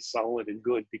really, really solid and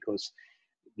good, because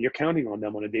you're counting on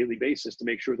them on a daily basis to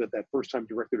make sure that that first-time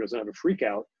director doesn't have a freak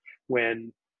out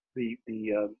when the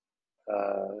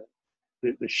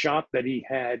shot that he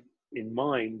had in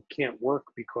mind can't work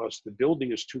because the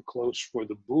building is too close for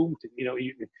the boom to,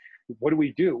 what do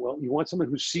we do? Well, you want someone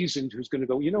who's seasoned, who's going to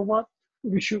go, you know what?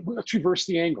 Let's reverse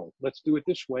the angle. Let's do it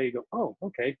this way. You go, oh,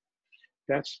 okay.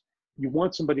 You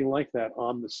want somebody like that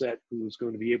on the set who's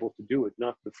going to be able to do it,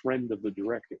 not the friend of the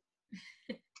director.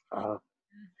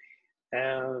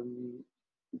 And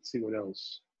let's see what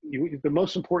else. The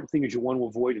most important thing is you want to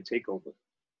avoid a takeover.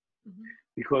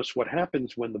 Because what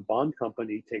happens when the bond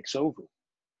company takes over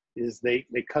is they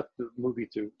cut the movie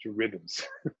to ribbons.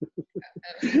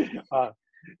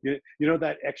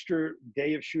 That extra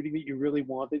day of shooting that you really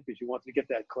wanted because you wanted to get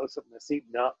that close up in the scene.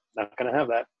 No, not going to have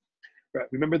that. Right.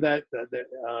 Remember that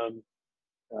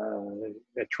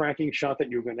tracking shot that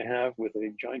you were going to have with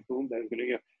a giant boom that was going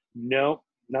to, no,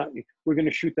 not. We're going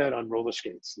to shoot that on roller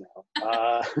skates now.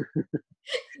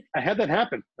 I had that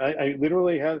happen. I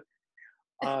literally had.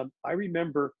 I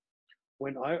remember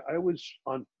when I was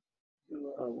on.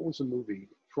 What was the movie?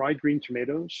 Fried Green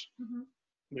Tomatoes.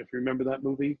 If you remember that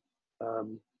movie.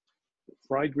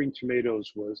 Fried Green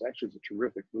Tomatoes was a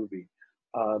terrific movie.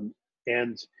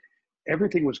 And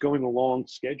everything was going along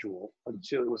schedule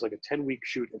until it was like a 10-week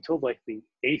shoot, until like the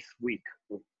 8th week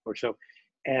or so.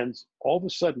 And all of a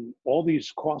sudden, all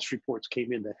these cost reports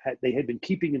came in that they had been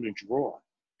keeping in a drawer.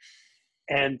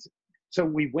 And so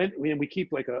we went and we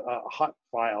keep like a hot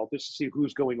file just to see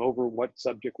who's going over what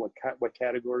subject, what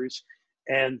categories.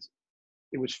 And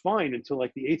it was fine until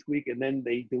like the 8th week. And then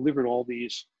they delivered all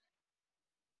these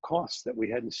costs that we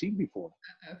hadn't seen before.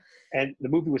 And the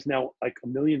movie was now like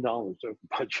 $1 million of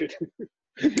budget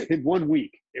in 1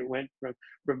 week. It went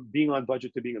from being on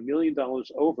budget to being $1 million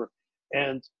over.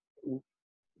 And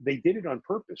they did it on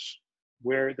purpose,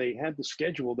 where they had the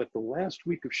schedule that the last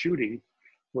week of shooting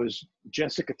was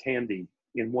Jessica Tandy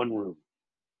in one room.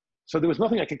 So there was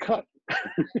nothing I could cut.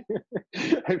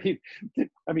 I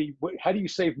mean, how do you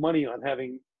save money on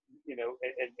having, an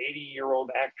 80-year-old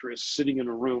actress sitting in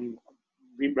a room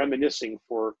reminiscing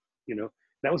for,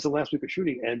 that was the last week of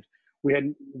shooting. And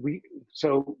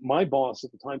so my boss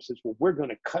at the time says, well, we're going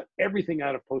to cut everything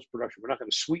out of post-production. We're not going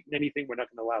to sweeten anything. We're not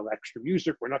going to allow extra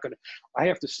music. I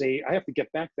have to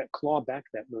get back claw back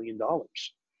that $1 million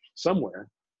somewhere,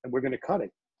 and we're going to cut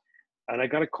it. And I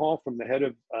got a call from the head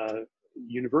of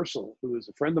Universal, who was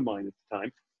a friend of mine at the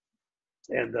time.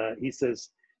 And he says,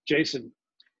 Jason,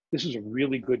 this is a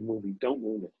really good movie. Don't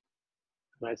ruin it.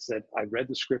 And I said, I read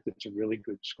the script. It's a really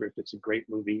good script. It's a great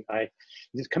movie.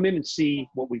 Just come in and see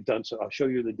what we've done. So I'll show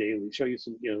you the dailies, show you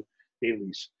some,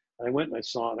 dailies. And I went and I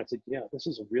saw it. And I said, yeah, this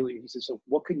is he said, so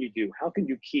what can you do? How can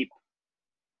you keep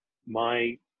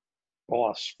my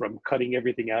boss from cutting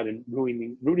everything out and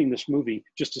ruining this movie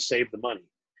just to save the money?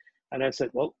 And I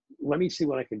said, well, let me see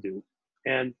what I can do.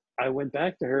 And I went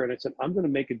back to her and I said, I'm going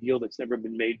to make a deal that's never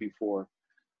been made before.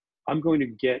 I'm going to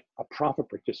get a profit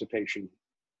participation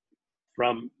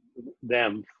from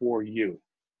them for you,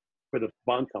 for the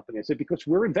bond company. I said, because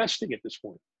we're investing at this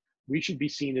point. We should be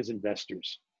seen as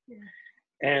investors. Yeah.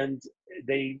 And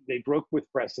they broke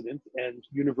with precedent, and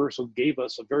Universal gave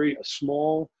us a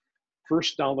small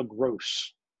first dollar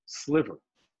gross sliver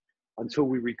until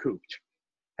we recouped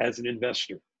as an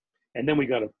investor. And then we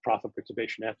got a profit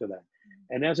participation after that.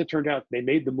 And as it turned out, they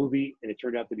made the movie and it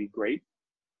turned out to be great.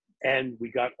 And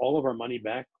we got all of our money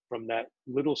back from that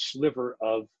little sliver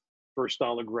of first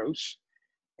dollar gross.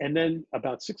 And then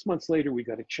about 6 months later, we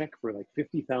got a check for like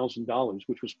 $50,000,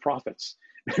 which was profits.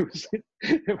 It was,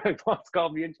 my boss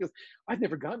called me and she goes, "I've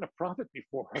never gotten a profit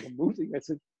before on a movie." I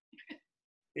said,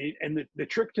 and the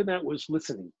trick to that was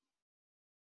listening.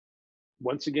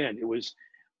 Once again, it was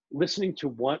listening to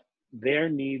what their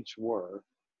needs were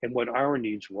and what our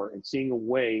needs were, and seeing a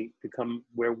way to come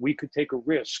where we could take a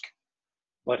risk,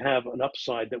 but have an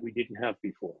upside that we didn't have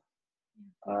before.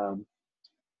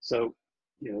 So,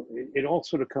 you know, it all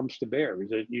sort of comes to bear, is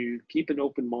that you keep an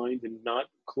open mind and not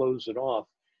close it off.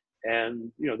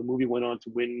 And, you know, the movie went on to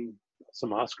win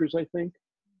some Oscars, I think.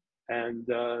 And,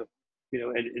 you know,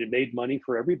 and it made money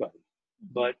for everybody.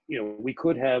 But, you know, we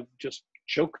could have just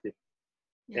choked it.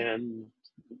 Yeah. And,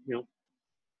 you know.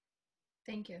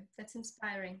 Thank you. That's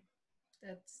inspiring.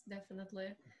 That's definitely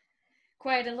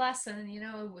quite a lesson, you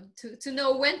know, to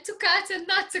know when to cut and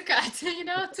not to cut, you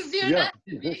know, to be or not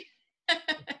to be.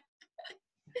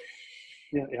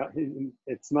 Yeah,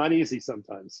 it's not easy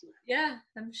sometimes. Yeah,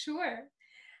 I'm sure.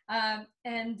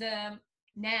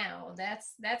 Now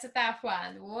that's a tough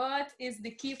one. What is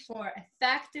the key for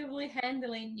effectively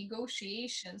handling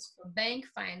negotiations for bank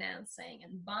financing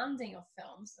and bonding of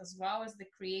films, as well as the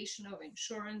creation of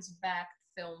insurance-backed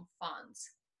film funds?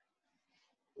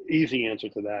 Easy answer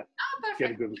to that. Oh,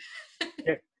 perfect.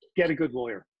 Get a good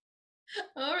lawyer.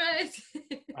 All right.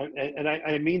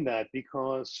 I mean that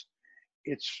because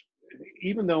it's,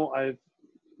 even though I've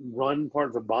run part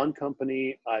of a bond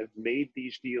company, I've made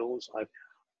these deals,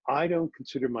 I don't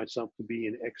consider myself to be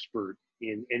an expert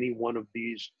in any one of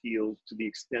these deals, to the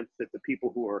extent that the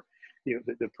people who are, you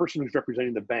know, the person who's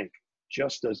representing the bank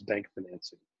just does bank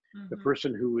financing. The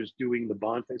person who is doing the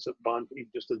bond, he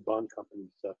just does bond company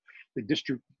stuff. The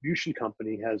distribution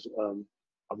company has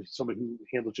obviously somebody who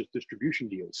handles just distribution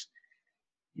deals.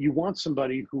 You want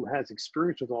somebody who has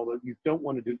experience with all that. You don't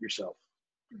want to do it yourself.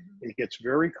 It gets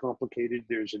very complicated.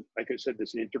 Like I said,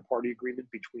 there's an inter-party agreement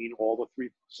between all the three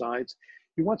sides.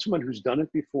 You want someone who's done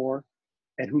it before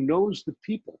and who knows the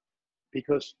people,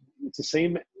 because it's the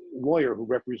same lawyer who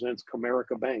represents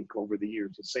Comerica Bank over the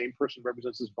years. The same person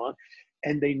represents this bond,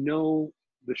 and they know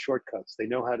the shortcuts. They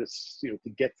know how to, you know, to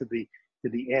get to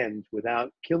the end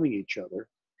without killing each other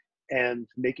and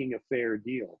making a fair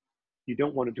deal. You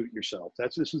don't want to do it yourself.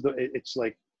 It's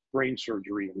like brain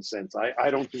surgery in a sense. I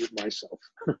don't do it myself.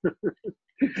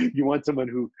 You want someone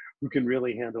who can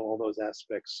really handle all those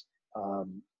aspects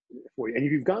for you. And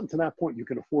if you've gotten to that point, you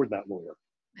can afford that lawyer.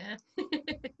 Yeah.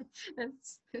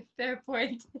 That's a fair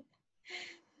point.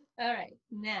 All right,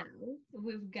 now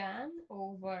we've gone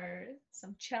over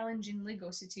some challenging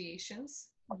legal situations,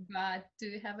 but do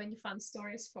you have any fun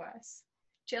stories for us?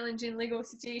 Challenging legal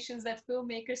situations that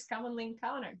filmmakers commonly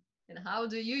encounter, and how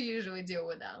do you usually deal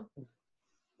with them?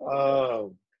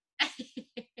 Oh, I'm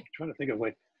trying to think of,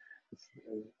 like,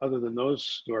 other than those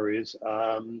stories.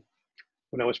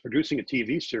 When I was producing a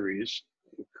TV series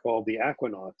called The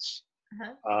Aquanauts,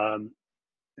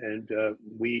 and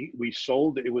we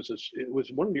sold, it was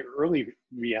one of the early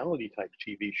reality type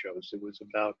TV shows. It was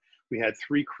about, we had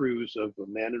 3 crews of a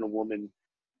man and a woman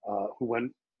who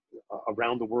went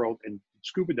around the world and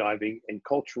scuba diving and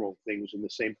cultural things in the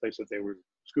same place that they were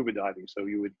scuba diving. So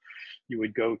you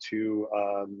would go to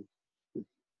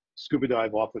scuba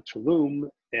dive off of Tulum,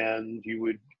 and you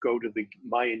would go to the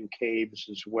Mayan caves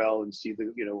as well and see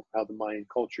the, you know, how the Mayan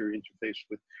culture interfaced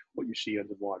with what you see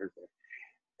underwater there.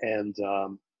 And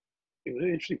it was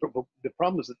interesting. But the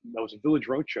problem is that was a Village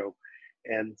Roadshow,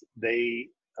 and they,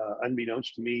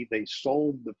 unbeknownst to me, they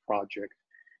sold the project.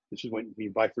 This is when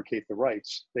you bifurcate the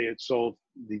rights. They had sold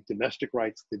the domestic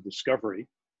rights to Discovery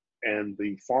and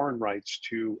the foreign rights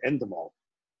to Endemol.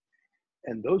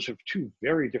 And those are 2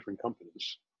 very different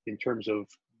companies in terms of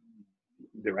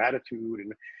their attitude.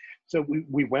 And so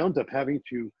we wound up having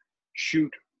to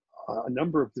shoot a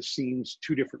number of the scenes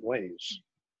 2 different ways,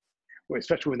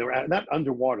 especially when they were not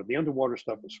underwater. The underwater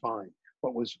stuff was fine,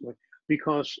 but was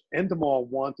because Endemol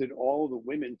wanted all the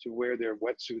women to wear their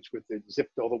wetsuits with it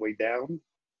zipped all the way down.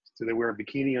 So they wear a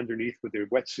bikini underneath with their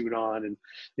wetsuit on, and,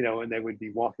 you know, and they would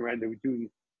be walking around. They would do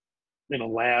in a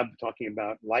lab talking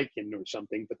about lichen or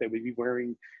something, but they would be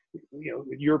wearing, you know,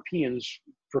 Europeans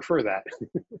prefer that.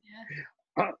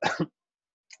 Yeah.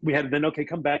 We had to then, okay,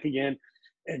 come back again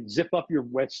and zip up your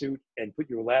wetsuit and put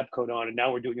your lab coat on, and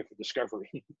now we're doing it for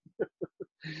Discovery.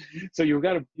 So you've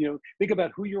got to, think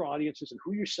about who your audience is and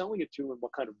who you're selling it to and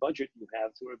what kind of budget you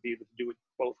have to be able to do it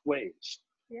both ways.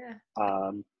 Yeah.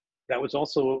 That was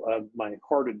also my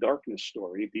Heart of Darkness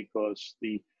story, because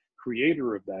the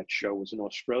creator of that show was an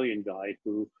Australian guy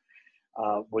who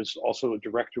was also a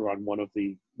director on one of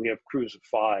we have crews of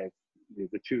 5,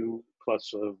 the 2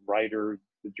 plus a writer,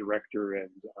 the director, and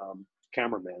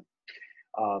cameraman.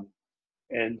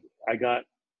 And I got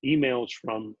emails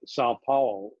from Sao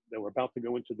Paulo that were about to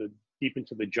go deep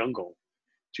into the jungle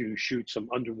to shoot some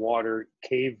underwater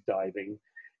cave diving.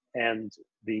 And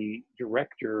the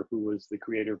director, who was the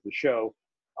creator of the show,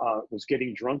 was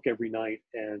getting drunk every night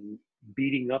and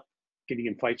getting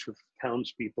in fights with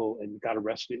townspeople, and got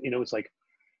arrested. It's like,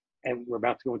 and we're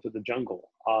about to go into the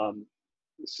jungle.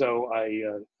 So I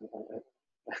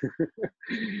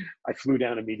I flew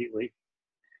down immediately,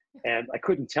 and I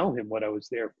couldn't tell him what I was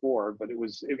there for, but I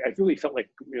really felt like,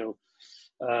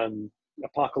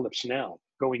 Apocalypse Now,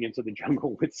 going into the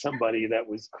jungle with somebody that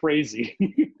was crazy.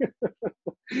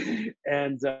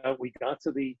 And we got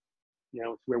to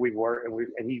where we were,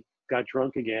 and he got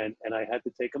drunk again, and I had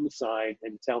to take him aside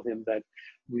and tell him that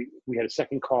we had a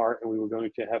second car, and we were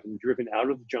going to have him driven out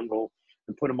of the jungle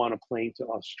and put him on a plane to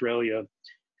Australia,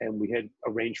 and we had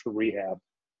arranged for rehab.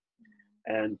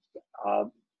 And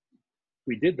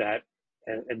we did that,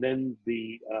 and then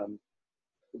the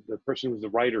person who was the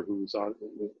writer, who was on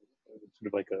sort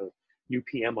of like a new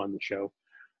PM on the show,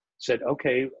 said,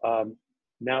 "Okay,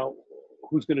 now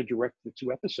who's going to direct the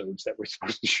 2 episodes that we're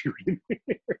supposed to shoot in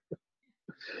there?"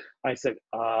 I said,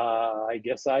 "I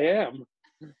guess I am."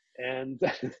 And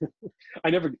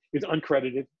it's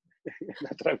uncredited.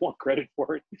 Not that I want credit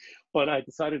for it, but I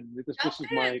decided that this is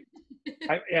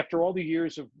after all the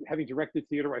years of having directed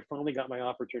theater, I finally got my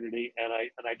opportunity, and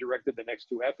I directed the next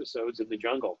 2 episodes in the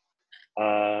jungle.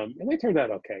 And they turned out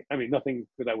okay. I mean, nothing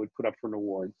that I would put up for an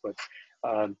award, but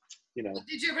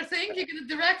Did you ever think you're going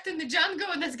to direct in the jungle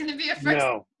and that's going to be a first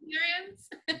experience?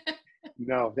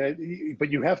 No,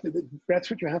 but you have to. That's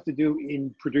what you have to do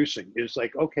in producing. Is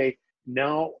like, okay,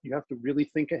 now you have to really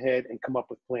think ahead and come up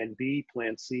with plan B,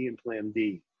 plan C, and plan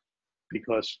D,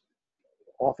 because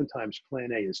oftentimes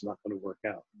plan A is not going to work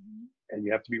out. Mm-hmm. And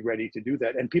you have to be ready to do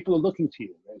that. And people are looking to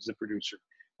you as a producer.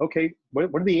 Okay, what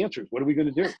are the answers? What are we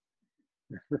going to do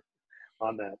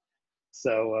on that?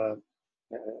 So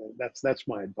that's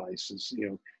my advice is,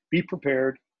 be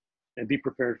prepared, and be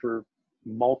prepared for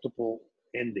multiple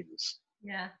endings.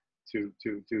 Yeah. To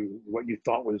what you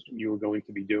thought you were going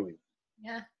to be doing.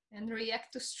 Yeah. And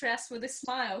react to stress with a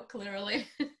smile, clearly.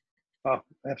 Oh,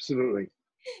 absolutely.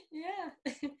 Yeah.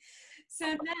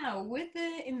 So now, with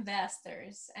the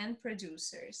investors and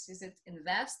producers, is it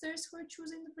investors who are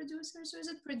choosing the producers, or is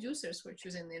it producers who are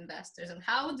choosing the investors? And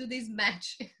how do these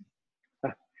match?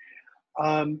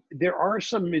 There are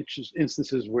some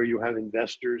instances where you have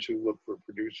investors who look for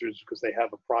producers because they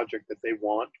have a project that they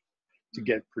want to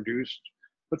get produced,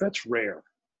 but that's rare.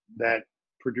 That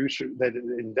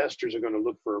investors are going to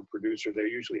look for a producer. They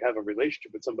usually have a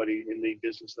relationship with somebody in the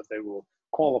business that they will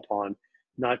call upon,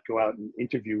 not go out and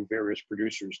interview various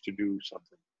producers to do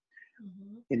something.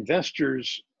 Mm-hmm.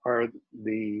 Investors are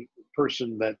the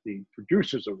person that the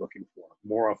producers are looking for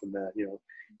more often than that,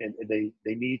 and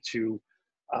they need to,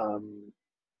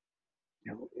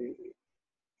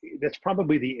 that's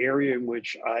probably the area in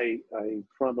which I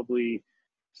probably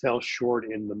fell short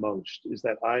in the most, is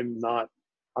that I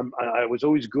was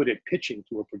always good at pitching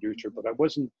to a producer, but I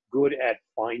wasn't good at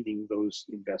finding those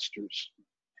investors.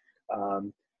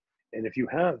 And if you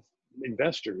have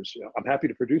investors, I'm happy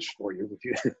to produce for you. If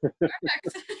you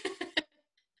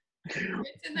Good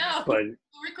to know. But,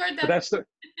 we'll record that.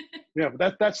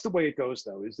 But that's the way it goes,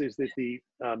 though. Is that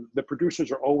the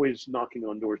producers are always knocking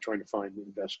on doors trying to find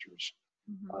investors.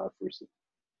 Mm-hmm.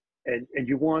 And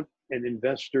you want an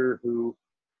investor who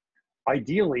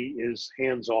ideally is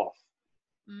hands off.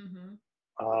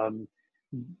 Mm-hmm.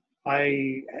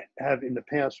 I have in the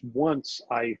past, once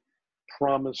I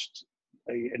promised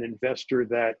an investor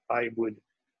that I would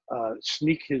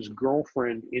sneak his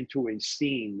girlfriend into a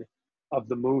scene of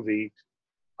the movie,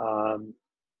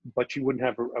 but she wouldn't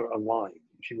have a line.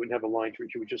 She wouldn't have a line to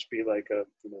it. She would just be like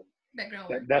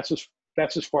that's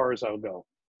as far as I'll go.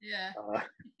 Yeah.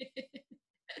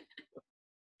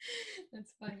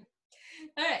 That's funny.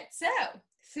 All right, so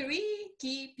 3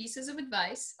 key pieces of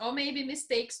advice, or maybe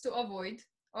mistakes to avoid,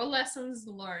 or lessons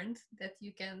learned that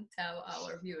you can tell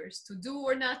our viewers to do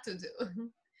or not to do.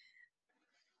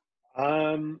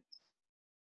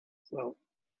 Well,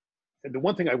 the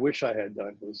one thing I wish I had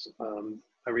done was,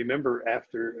 I remember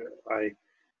after I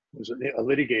was a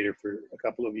litigator for a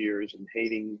couple of years and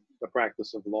hating the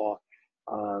practice of law,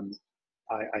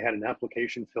 I had an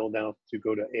application filled out to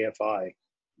go to AFI,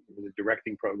 the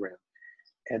directing program.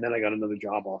 And then I got another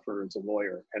job offer as a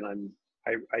lawyer. And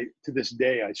to this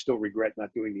day, I still regret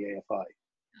not doing the AFI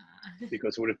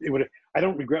because it would have, I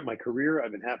don't regret my career.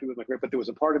 I've been happy with my career, but there was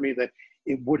a part of me that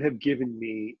it would have given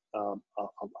me a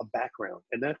background.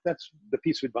 And that's the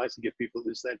piece of advice to give people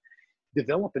is that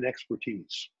develop an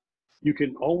expertise. You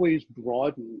can always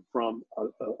broaden from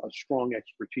a strong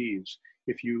expertise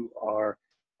if you're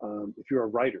a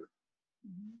writer.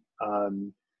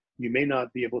 You may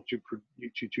not be able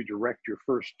to direct your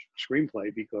first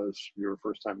screenplay because you're a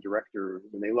first-time director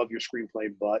and they love your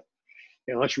screenplay, but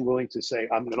unless you're willing to say,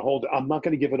 I'm not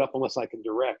going to give it up unless I can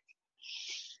direct,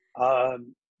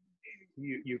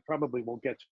 you probably won't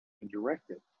get to direct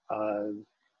it.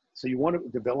 So you want to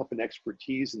develop an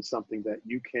expertise in something that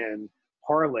you can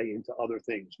parlay into other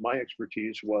things. My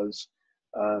expertise was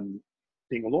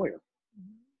being a lawyer,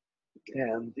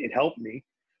 and it helped me.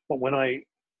 But when I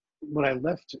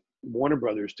left Warner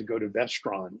Brothers to go to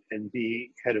Vestron and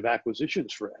be head of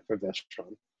acquisitions for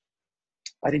Vestron,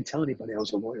 I didn't tell anybody I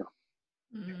was a lawyer.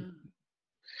 And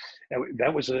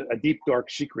that was a deep, dark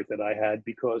secret that I had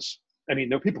because, I mean,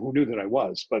 there were people who knew that I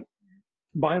was, but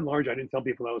by and large, I didn't tell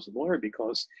people I was a lawyer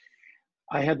because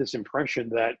I had this impression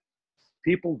that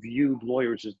people viewed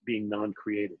lawyers as being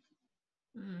non-creative.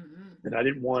 And I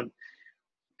didn't want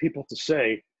people to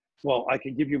say, well, I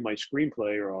can give you my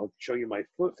screenplay or I'll show you my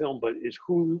film, but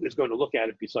who is going to look at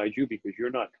it besides you because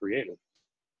you're not creative?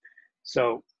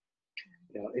 So,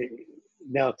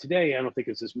 now today, I don't think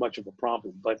it's as much of a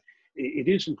problem, but it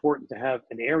is important to have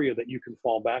an area that you can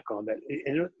fall back on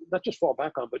and not just fall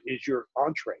back on, but is your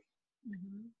entree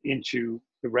into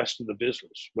the rest of the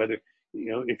business. Whether,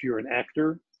 if you're an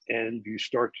actor and you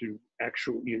start to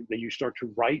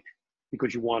write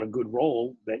because you want a good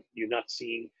role that you're not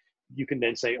seeing, you can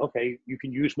then say, okay, you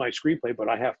can use my screenplay, but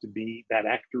I have to be that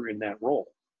actor in that role.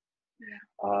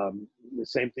 The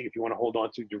same thing if you want to hold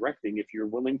on to directing, if you're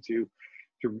willing to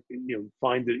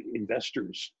find the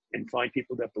investors and find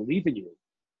people that believe in you.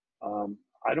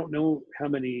 I don't know how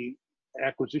many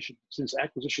since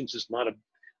acquisitions is not a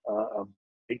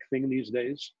big thing these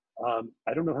days.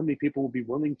 I don't know how many people will be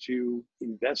willing to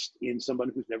invest in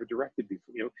somebody who's never directed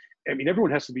before. I mean,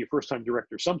 everyone has to be a first-time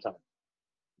director sometime.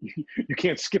 You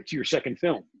can't skip to your second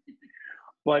film,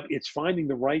 but it's finding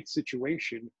the right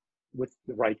situation with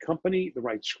the right company, the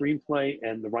right screenplay,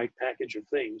 and the right package of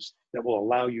things that will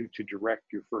allow you to direct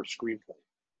your first screenplay.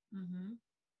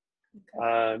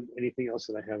 Okay. Anything else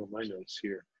that I have on my notes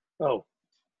here? Oh,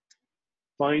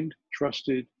 find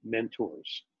trusted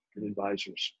mentors and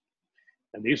advisors.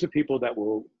 And these are people that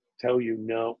will tell you,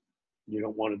 no, you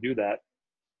don't want to do that.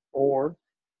 Or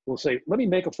will say, let me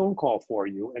make a phone call for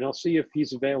you and I'll see if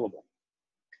he's available.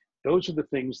 Those are the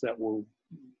things that will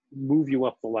move you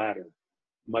up the ladder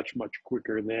much, much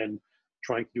quicker than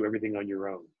trying to do everything on your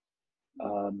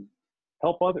own.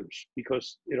 Help others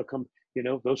because it'll come,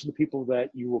 those are the people that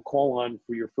you will call on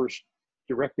for your first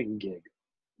directing gig.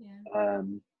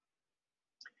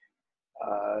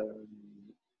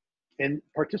 And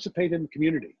participate in the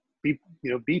community. Be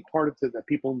part of that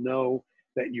people know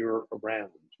that you're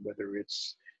around, whether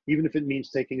it's, even if it means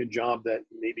taking a job that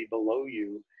may be below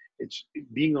you, it's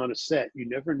being on a set. You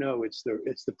never know. It's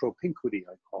the propinquity,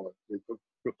 I call it,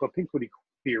 the propinquity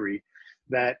theory,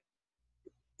 that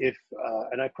if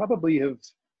and I probably have.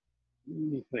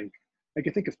 Let me think. I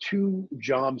can think of 2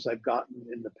 jobs I've gotten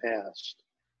in the past.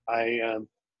 I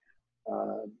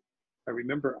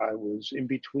remember I was in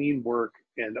between work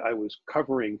and I was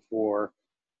covering for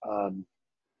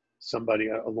somebody,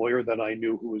 a lawyer that I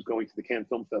knew who was going to the Cannes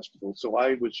Film Festival. So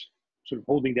I was sort of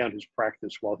holding down his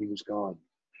practice while he was gone.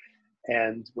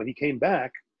 And when he came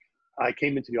back, I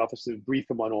came into the office to brief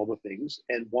him on all the things.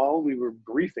 And while we were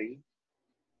briefing,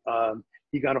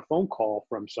 he got a phone call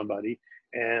from somebody,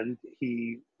 and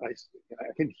I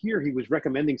can hear he was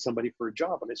recommending somebody for a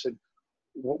job. And I said,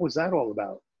 what was that all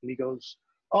about? And he goes,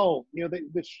 oh,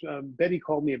 Betty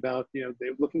called me about, they're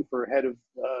looking for a head of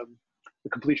the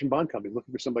completion bond company,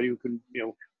 looking for somebody who can,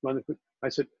 run the. I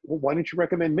said, well, why don't you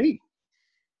recommend me?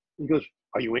 He goes,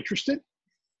 are you interested?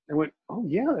 I went, oh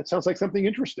yeah, that sounds like something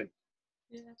interesting.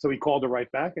 So he called her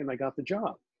right back and I got the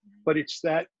job. But it's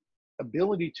that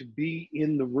ability to be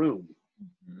in the room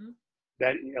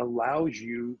that allows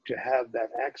you to have that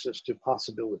access to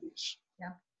possibilities.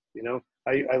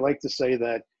 I like to say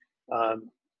that,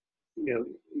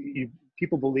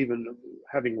 people believe in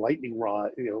having lightning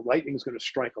rod, lightning's going to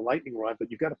strike a lightning rod, but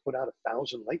you've got to put out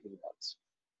 1,000 lightning rods.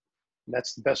 And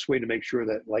that's the best way to make sure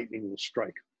that lightning will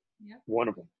strike. One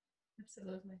of them.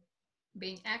 Absolutely.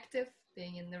 Being active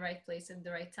being in the right place at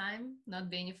the right time, not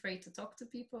being afraid to talk to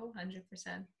people,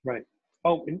 100%. Right.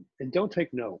 Oh, and don't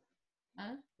take no.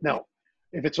 Huh? Now,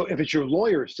 if it's your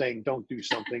lawyer saying don't do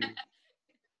something,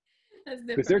 That's because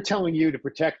they're different. telling you to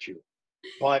protect you.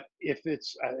 But if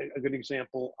it's a good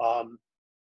example,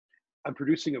 I'm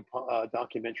producing a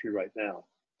documentary right now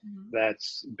Mhm.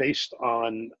 that's based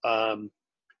on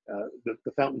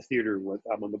the Fountain Theater, what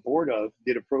I'm on the board of,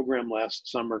 did a program last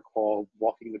summer called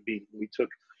Walking the Beat. We took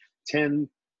 10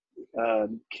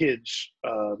 kids,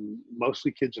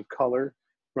 mostly kids of color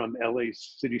from LA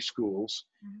city schools,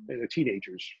 Mhm.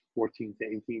 teenagers, 14 to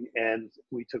 18, and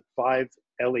we took 5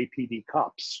 LAPD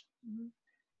cops Mhm.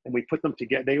 and we put them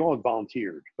together. They all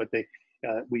volunteered, but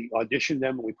we auditioned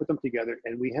them and we put them together,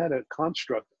 and we had a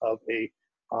construct of a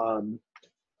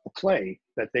play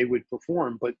that they would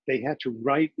perform, but they had to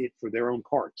write it for their own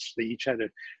parts. They each had to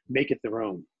make it their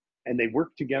own. And they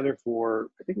worked together for,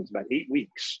 I think it was about 8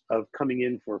 weeks of coming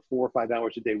in for 4 or 5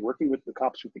 hours a day, working with the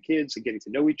cops, with the kids, and getting to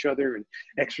know each other, and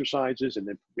exercises, and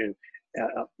then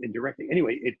and directing.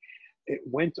 Anyway, it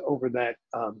went over that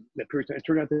period of time. It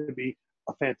turned out to be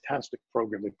a fantastic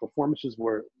program. The performances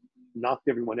were knocked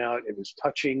everyone out. It was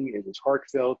touching. It was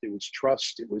heartfelt. It was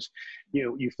trust. It was,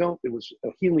 you felt it was a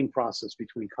healing process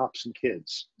between cops and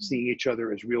kids, seeing each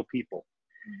other as real people.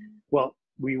 Mhm. Well,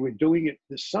 we were doing it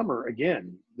this summer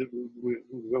again. We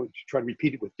were going to try to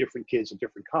repeat it with different kids and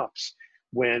different cops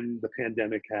when the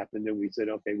pandemic happened. And we said,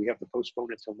 okay, we have to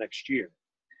postpone it until next year.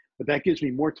 But that gives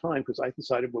me more time because I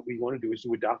decided what we want to do is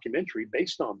do a documentary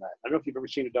based on that. I don't know if you've ever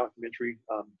seen a documentary,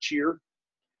 Cheer,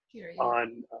 Here, yeah.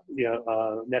 on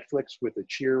Netflix with the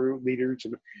cheerleaders.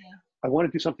 And Yeah. I want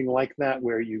to do something like that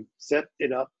where you set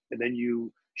it up and then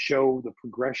you show the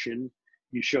progression.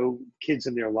 You show kids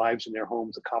in their lives in their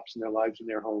homes, the cops in their lives in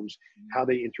their homes, how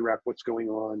they interact, what's going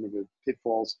on, and the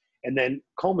pitfalls, and then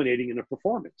culminating in a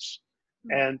performance.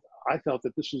 Mhm. And I felt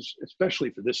that this is,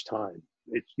 especially for this time,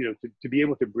 it's, to be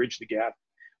able to bridge the gap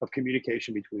of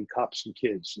communication between cops and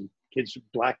kids,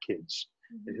 Black kids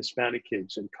and Mhm. Hispanic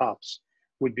kids and cops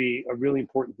would be a really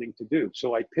important thing to do.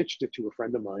 So I pitched it to a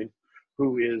friend of mine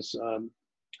who is a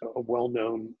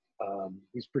well-known,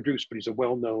 he's produced, but he's a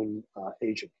well-known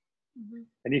agent. Mhm.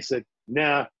 And he said,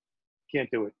 nah,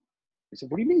 can't do it. I said,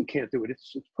 what do you mean you can't do it?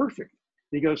 It's perfect.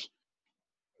 And he goes,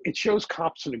 it shows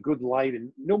cops in a good light,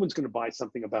 and no one's going to buy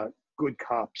something about good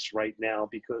cops right now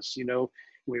because,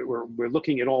 we're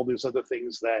looking at all those other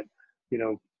things that,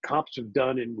 cops have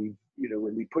done, and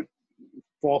when we put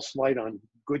false light on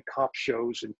good cop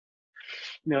shows, and,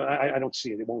 I don't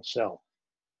see it. It won't sell.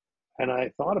 And I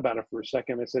thought about it for a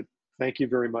second. I said, thank you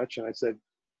very much. And I said,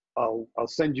 I'll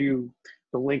send you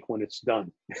the link when it's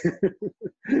done.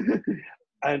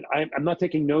 And I'm not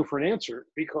taking no for an answer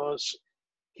because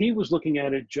he was looking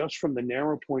at it just from the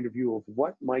narrow point of view of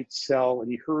what might sell. And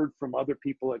he heard from other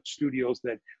people at studios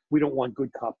that we don't want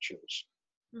good cop shows.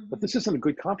 But Mhm. this isn't a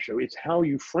good cop show. It's how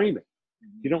you frame it.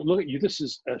 You Mhm. don't look at you. This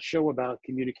is a show about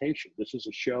communication. This is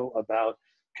a show about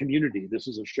community. This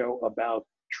is a show about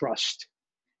trust.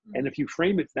 And Mhm. if you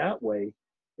frame it that way,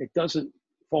 it doesn't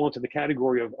fall into the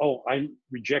category of, oh, I'm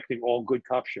rejecting all good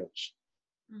cop shows.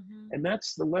 Mhm. And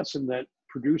that's the lesson that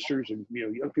producers and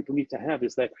young people need to have,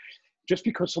 is that just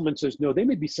because someone says no, they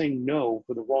may be saying no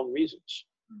for the wrong reasons.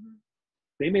 Mhm.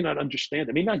 They may not understand.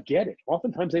 They may not get it.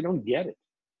 Oftentimes they don't get it,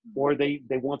 Mhm. or they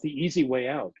want the easy way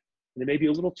out. And it may be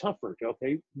a little tougher to,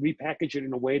 okay, repackage it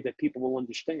in a way that people will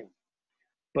understand.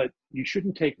 But you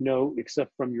shouldn't take no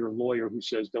except from your lawyer who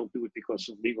says don't do it because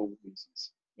of legal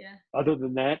reasons. Yeah. Other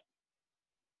than that,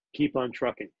 keep on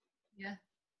trucking. Yeah.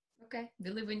 Okay.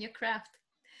 Believe in your craft.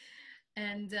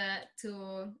 And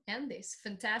to end this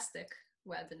fantastic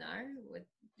webinar with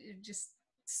just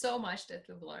so much that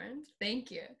we've learned. Thank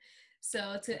you.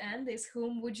 So to end this,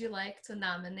 whom would you like to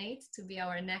nominate to be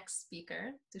our next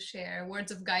speaker to share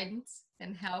words of guidance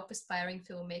and help aspiring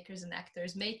filmmakers and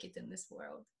actors make it in this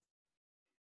world?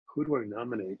 Who do I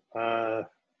nominate?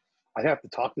 I have to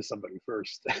talk to somebody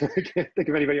first. I can't think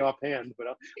of anybody offhand, but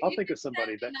I'll You think can of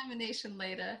somebody send that. your nomination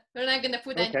later. We're not going to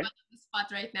put anyone Okay, on the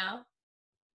spot right now.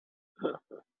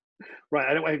 right.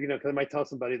 I don't want because I might tell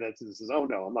somebody that says, "Oh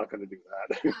no, I'm not going to do Yeah,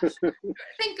 that." sure, sure.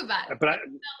 Think about it. But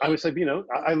You I tell would say,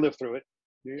 I lived through it.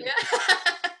 me. Yeah.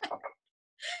 Yeah.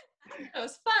 That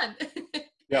was fun.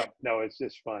 Yeah. No, it's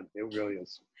just fun. It really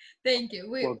is. Thank you.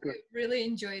 Well, We good. really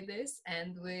enjoyed this,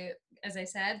 and we, as I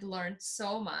said, learned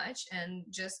so much, and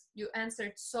just you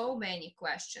answered so many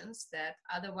questions that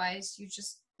otherwise you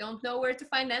just don't know where to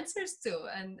find answers to,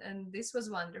 and this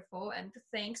was wonderful. And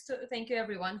thank you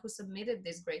everyone who submitted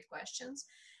these great questions.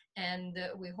 And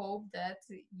we hope that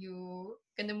you're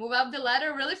going to move up the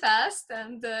ladder really fast.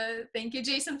 And thank you,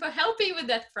 Jason, for helping with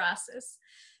that process.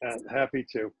 Happy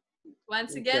to.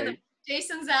 Once again, Okay.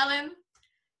 Jason Zelin,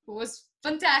 who was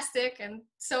fantastic and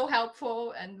so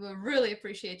helpful, and we really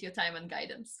appreciate your time and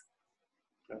guidance.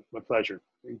 My pleasure.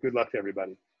 And good luck to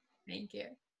everybody. Thank you.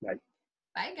 Bye.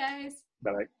 Bye, guys.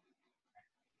 Bye-bye.